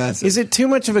got my message. Is it too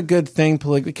much of a good thing?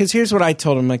 Because here's what I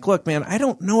told him. Like, look, man, I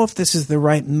don't know if this is the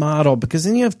right model, because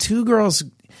then you have two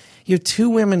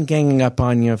women ganging up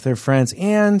on you if they're friends,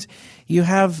 and you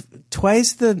have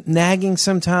twice the nagging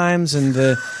sometimes and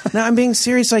no, I'm being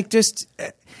serious. Like, just...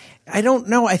 I don't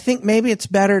know. I think maybe it's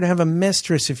better to have a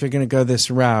mistress if you're going to go this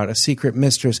route, a secret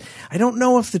mistress. I don't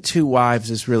know if the two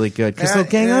wives is really good because they'll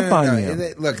gang up on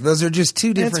you. Look, those are just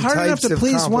two different types of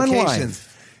complications.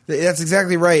 That's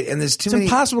exactly right. And there's too It's many.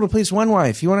 impossible to please one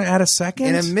wife. You want to add a second?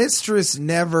 And a mistress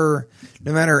never,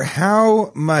 no matter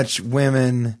how much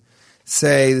women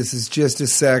say this is just a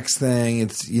sex thing,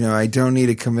 it's, I don't need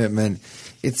a commitment.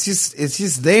 It's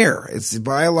just there. It's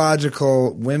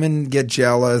biological. Women get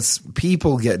jealous.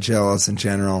 People get jealous in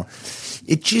general.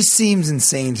 It just seems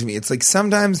insane to me. It's like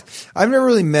sometimes I've never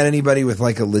really met anybody with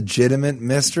like a legitimate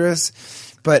mistress,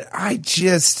 but I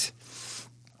just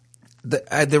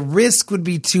the risk would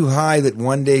be too high that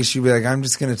one day she'd be like, "I'm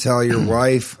just going to tell your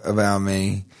wife about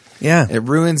me." Yeah, it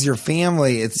ruins your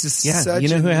family. It's just such. You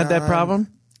know who had that problem?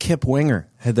 Kip Winger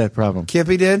had that problem.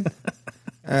 Kippy did.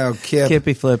 Oh, Kip.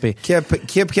 Kippy Flippy.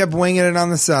 Kip kept winging it on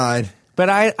the side. But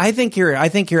I think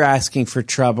you're asking for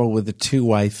trouble with the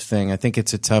 2-wife thing. I think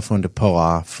it's a tough one to pull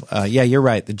off. Yeah, you're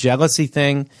right. The jealousy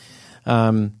thing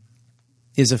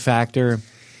is a factor.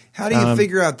 How do you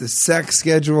figure out the sex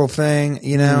schedule thing?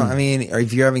 I mean,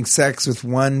 if you're having sex with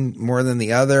one more than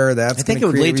the other, I think it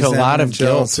would lead to a lot of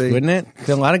guilt, wouldn't it?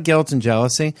 A lot of guilt and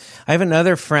jealousy. I have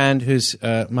another friend who's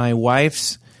my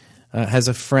wife's has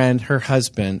a friend, her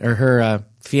husband or her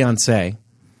fiance.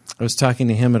 I was talking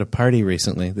to him at a party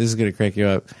recently. This is going to crack you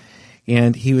up.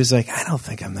 And he was like, I don't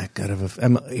think I'm that good of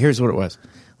here's what it was.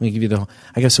 Let me give you the whole.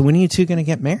 I go, so when are you two going to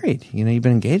get married? You've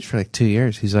been engaged for like 2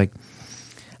 years. He's like,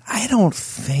 I don't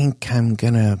think I'm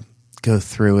going to go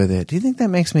through with it. Do you think that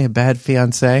makes me a bad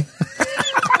fiance?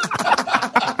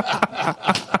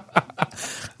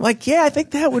 Like, yeah, I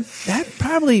think that would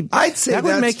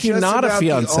make you not a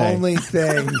fiance. The only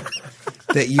thing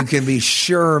that you can be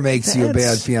sure makes you a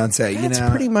bad fiance. That's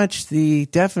pretty much the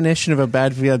definition of a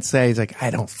bad fiance. He's like, I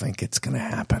don't think it's going to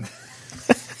happen.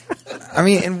 I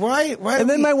mean, and why? And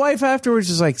then my wife afterwards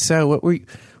was like, so what were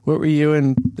you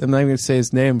and I'm not even going to say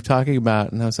his name talking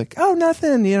about? And I was like, oh,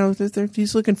 nothing.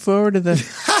 He's looking forward to the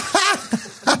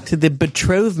to the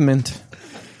betrothment,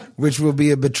 which will be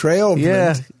a betrayal.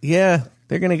 Yeah.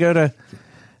 They're going to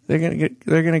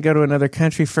go to another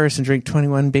country first and drink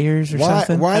 21 beers or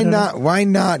something. Why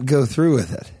not go through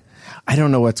with it? I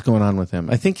don't know what's going on with him.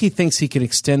 I think he thinks he can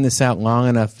extend this out long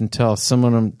enough until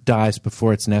someone of them dies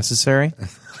before it's necessary,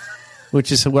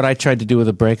 which is what I tried to do with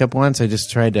a breakup once. I was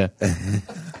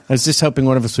just hoping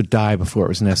one of us would die before it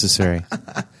was necessary.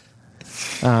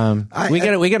 We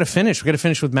got to finish. We got to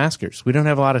finish with Maskers. We don't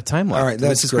have a lot of time left. All right,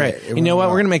 that's this is great. You know what?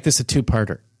 We're going to make this a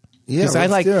 2-parter. Yeah,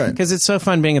 let's do it. Because it's so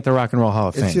fun being at the Rock and Roll Hall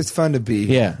of Fame. It's just fun to be.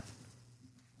 Yeah.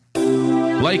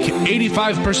 Like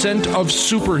 85% of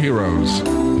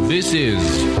superheroes, this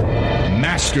is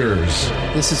Maskers.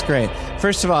 This is great.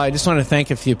 First of all, I just want to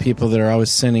thank a few people that are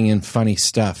always sending in funny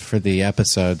stuff for the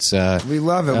episodes. We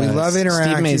love it. We love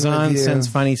interacting Steve Maison with you. sends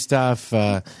funny stuff.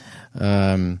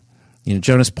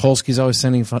 Jonas Polsky's always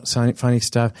sending funny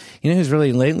stuff. You know who's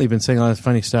really lately been saying a lot of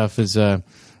funny stuff is Sean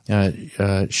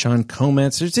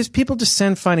Comets. There's just people just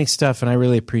send funny stuff, and I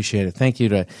really appreciate it. Thank you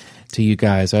to you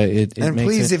guys. If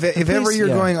ever you're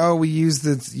going, we use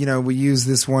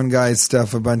this one guy's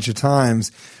stuff a bunch of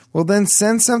times. Well, then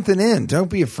send something in. Don't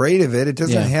be afraid of it. It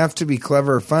doesn't have to be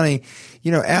clever or funny.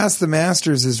 Ask the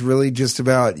Masters is really just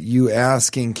about you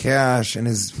asking Cash and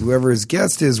whoever his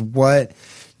guest is what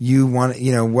you want.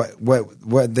 What?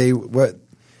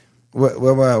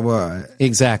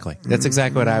 Exactly. That's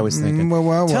exactly what I was thinking.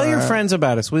 Tell your friends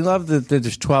about us. We love that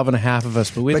there's 12 and a half of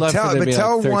us, but we'd love for there to be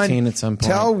like 13 at some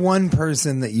point. Tell one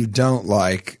person that you don't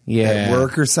like at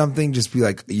work or something. Just be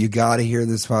like, you got to hear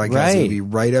this podcast. Right. It'll be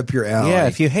right up your alley. Yeah,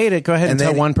 if you hate it, go ahead and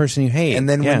tell one person you hate. And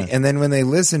then when they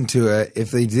listen to it,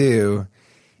 if they do,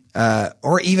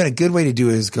 or even a good way to do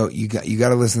it is go, you got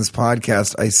to listen to this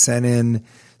podcast. I sent in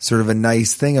sort of a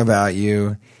nice thing about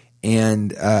you. And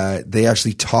they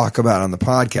actually talk about it on the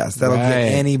podcast. That'll get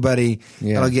anybody.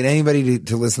 Yeah. That'll get anybody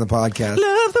to listen to the podcast.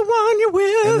 Love the one you're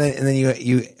with. And then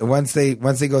you once they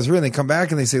go through and they come back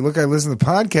and they say, "Look, I listened to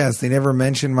the podcast. They never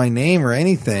mentioned my name or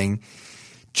anything."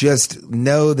 Just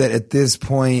know that at this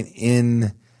point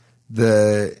in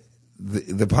the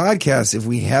podcast, if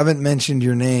we haven't mentioned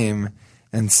your name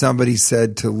and somebody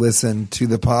said to listen to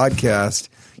the podcast,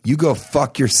 you go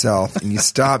fuck yourself and you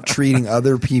stop treating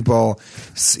other people,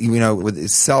 with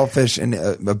selfish and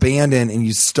abandoned, and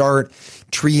you start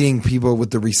treating people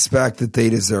with the respect that they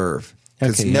deserve.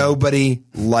 Because nobody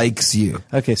likes you.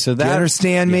 Okay, so that, do you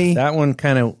understand me? That one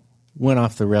kind of went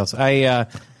off the rails.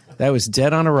 That was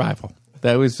Dead on Arrival.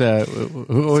 That was who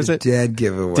was it? Dead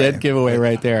giveaway. Dead giveaway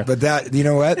right there. But that, you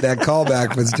know what? That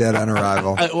callback was Dead on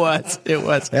Arrival. It was.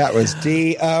 That was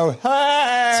D.O.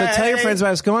 Hey! So tell your friends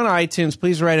about us. Go on iTunes.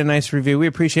 Please write a nice review. We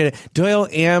appreciate it. Doyle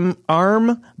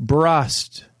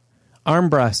Armbrust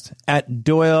at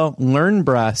Doyle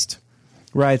Learnbrust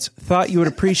writes, thought you would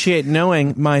appreciate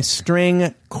knowing my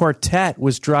string quartet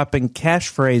was dropping cash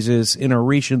phrases in a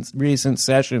recent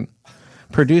session.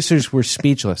 Producers were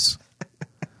speechless.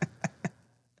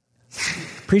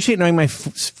 Appreciate knowing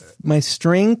my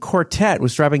string quartet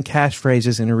was dropping cash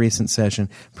phrases in a recent session.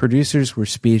 Producers were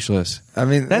speechless. I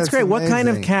mean, that's great. amazing. What kind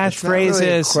of cash it's not really a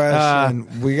phrases?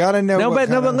 Question. We got to know. No, but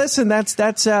listen. That's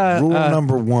rule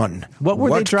number one. What were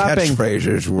they dropping?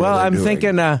 Catchphrases were well, they I'm doing?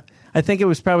 thinking. I think it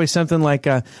was probably something like,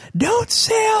 "Don't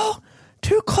sail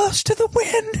too close to the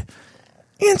wind."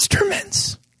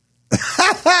 Instruments.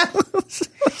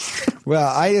 Well,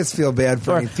 I just feel bad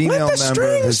for any female let the member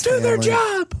of his strings do their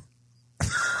family. job.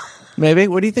 Maybe.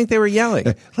 What do you think they were yelling?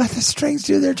 Let the strings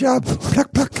do their job.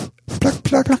 Pluck, pluck, pluck,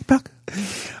 pluck, pluck, pluck.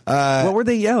 What were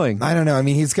they yelling? I don't know. I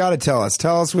mean, he's got to tell us.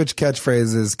 Tell us which cash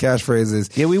phrases.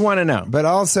 Yeah, we want to know. But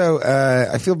also,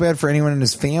 I feel bad for anyone in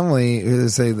his family who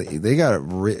say they got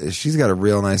she's got a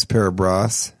real nice pair of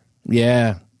bras.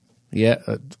 Yeah.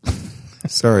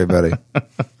 Sorry, buddy.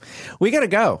 We got to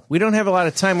go. We don't have a lot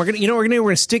of time. We're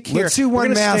gonna stick here. Let's do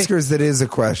one maskers that is a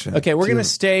question. Okay, we're gonna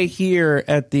stay here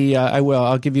at the.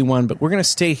 I'll give you one, but we're gonna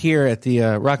stay here at the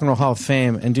Rock and Roll Hall of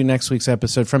Fame and do next week's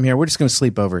episode from here. We're just gonna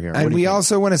sleep over here. And we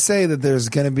also want to say that there's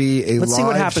going to be a Let's see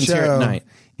what live happens show here at night.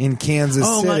 in Kansas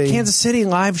Oh, City. Kansas City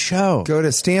live show. Go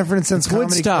to Stanford and Sons Comedy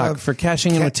Woodstock Club for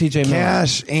Cashing In with TJ Miller.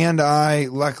 Cash and I,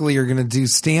 luckily, are going to do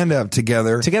stand-up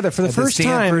together. For the at first time.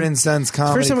 Stanford and Sons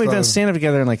Comedy First time we've Club done stand-up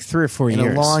together in like 3 or 4 in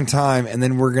years. a long time. And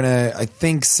then we're going to, I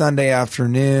think Sunday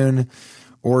afternoon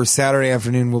or Saturday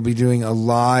afternoon, we'll be doing a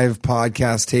live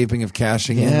podcast taping of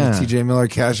Cashing In with TJ Miller,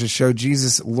 Cash's show.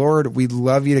 Jesus, Lord, we'd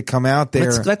love you to come out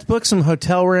there. Let's book some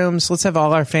hotel rooms. Let's have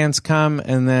all our fans come,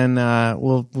 and then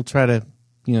we'll try to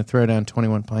throw down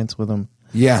 21 pints with them.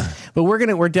 Yeah. But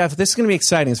this is going to be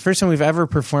exciting. It's the first time we've ever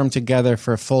performed together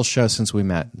for a full show since we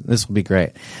met. This will be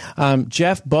great.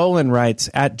 Jeff Bolin writes,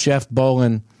 at Jeff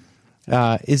Bolin,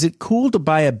 is it cool to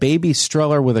buy a baby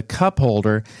stroller with a cup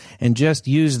holder and just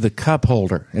use the cup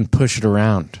holder and push it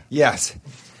around? Yes.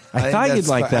 I thought you'd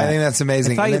like that. I think that's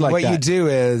amazing. I thought And you'd then like what that. you do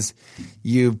is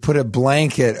you put a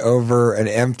blanket over an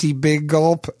empty Big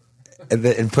Gulp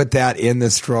and put that in the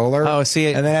stroller. Oh,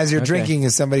 see, and then as you're okay. drinking,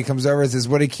 if somebody comes over and says,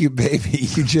 "What a cute baby,"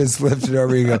 you just lift it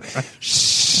over and you go,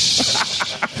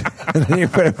 "Shh," and then you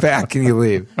put it back and you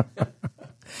leave.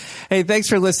 Hey, thanks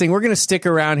for listening. We're going to stick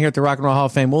around here at the Rock and Roll Hall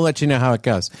of Fame. We'll let you know how it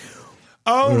goes.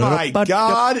 Oh my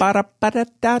God! I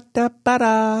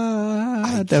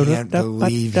can't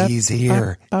believe he's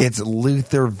here. It's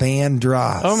Luther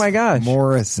Vandross. Oh my gosh,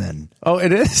 Morrison. Oh,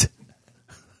 it is.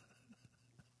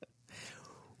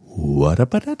 What a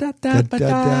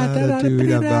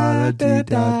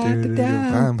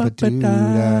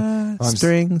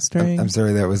string. I'm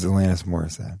sorry, that was Alanis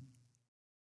Morissette.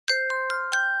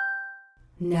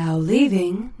 Now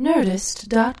leaving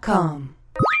Nerdist.com.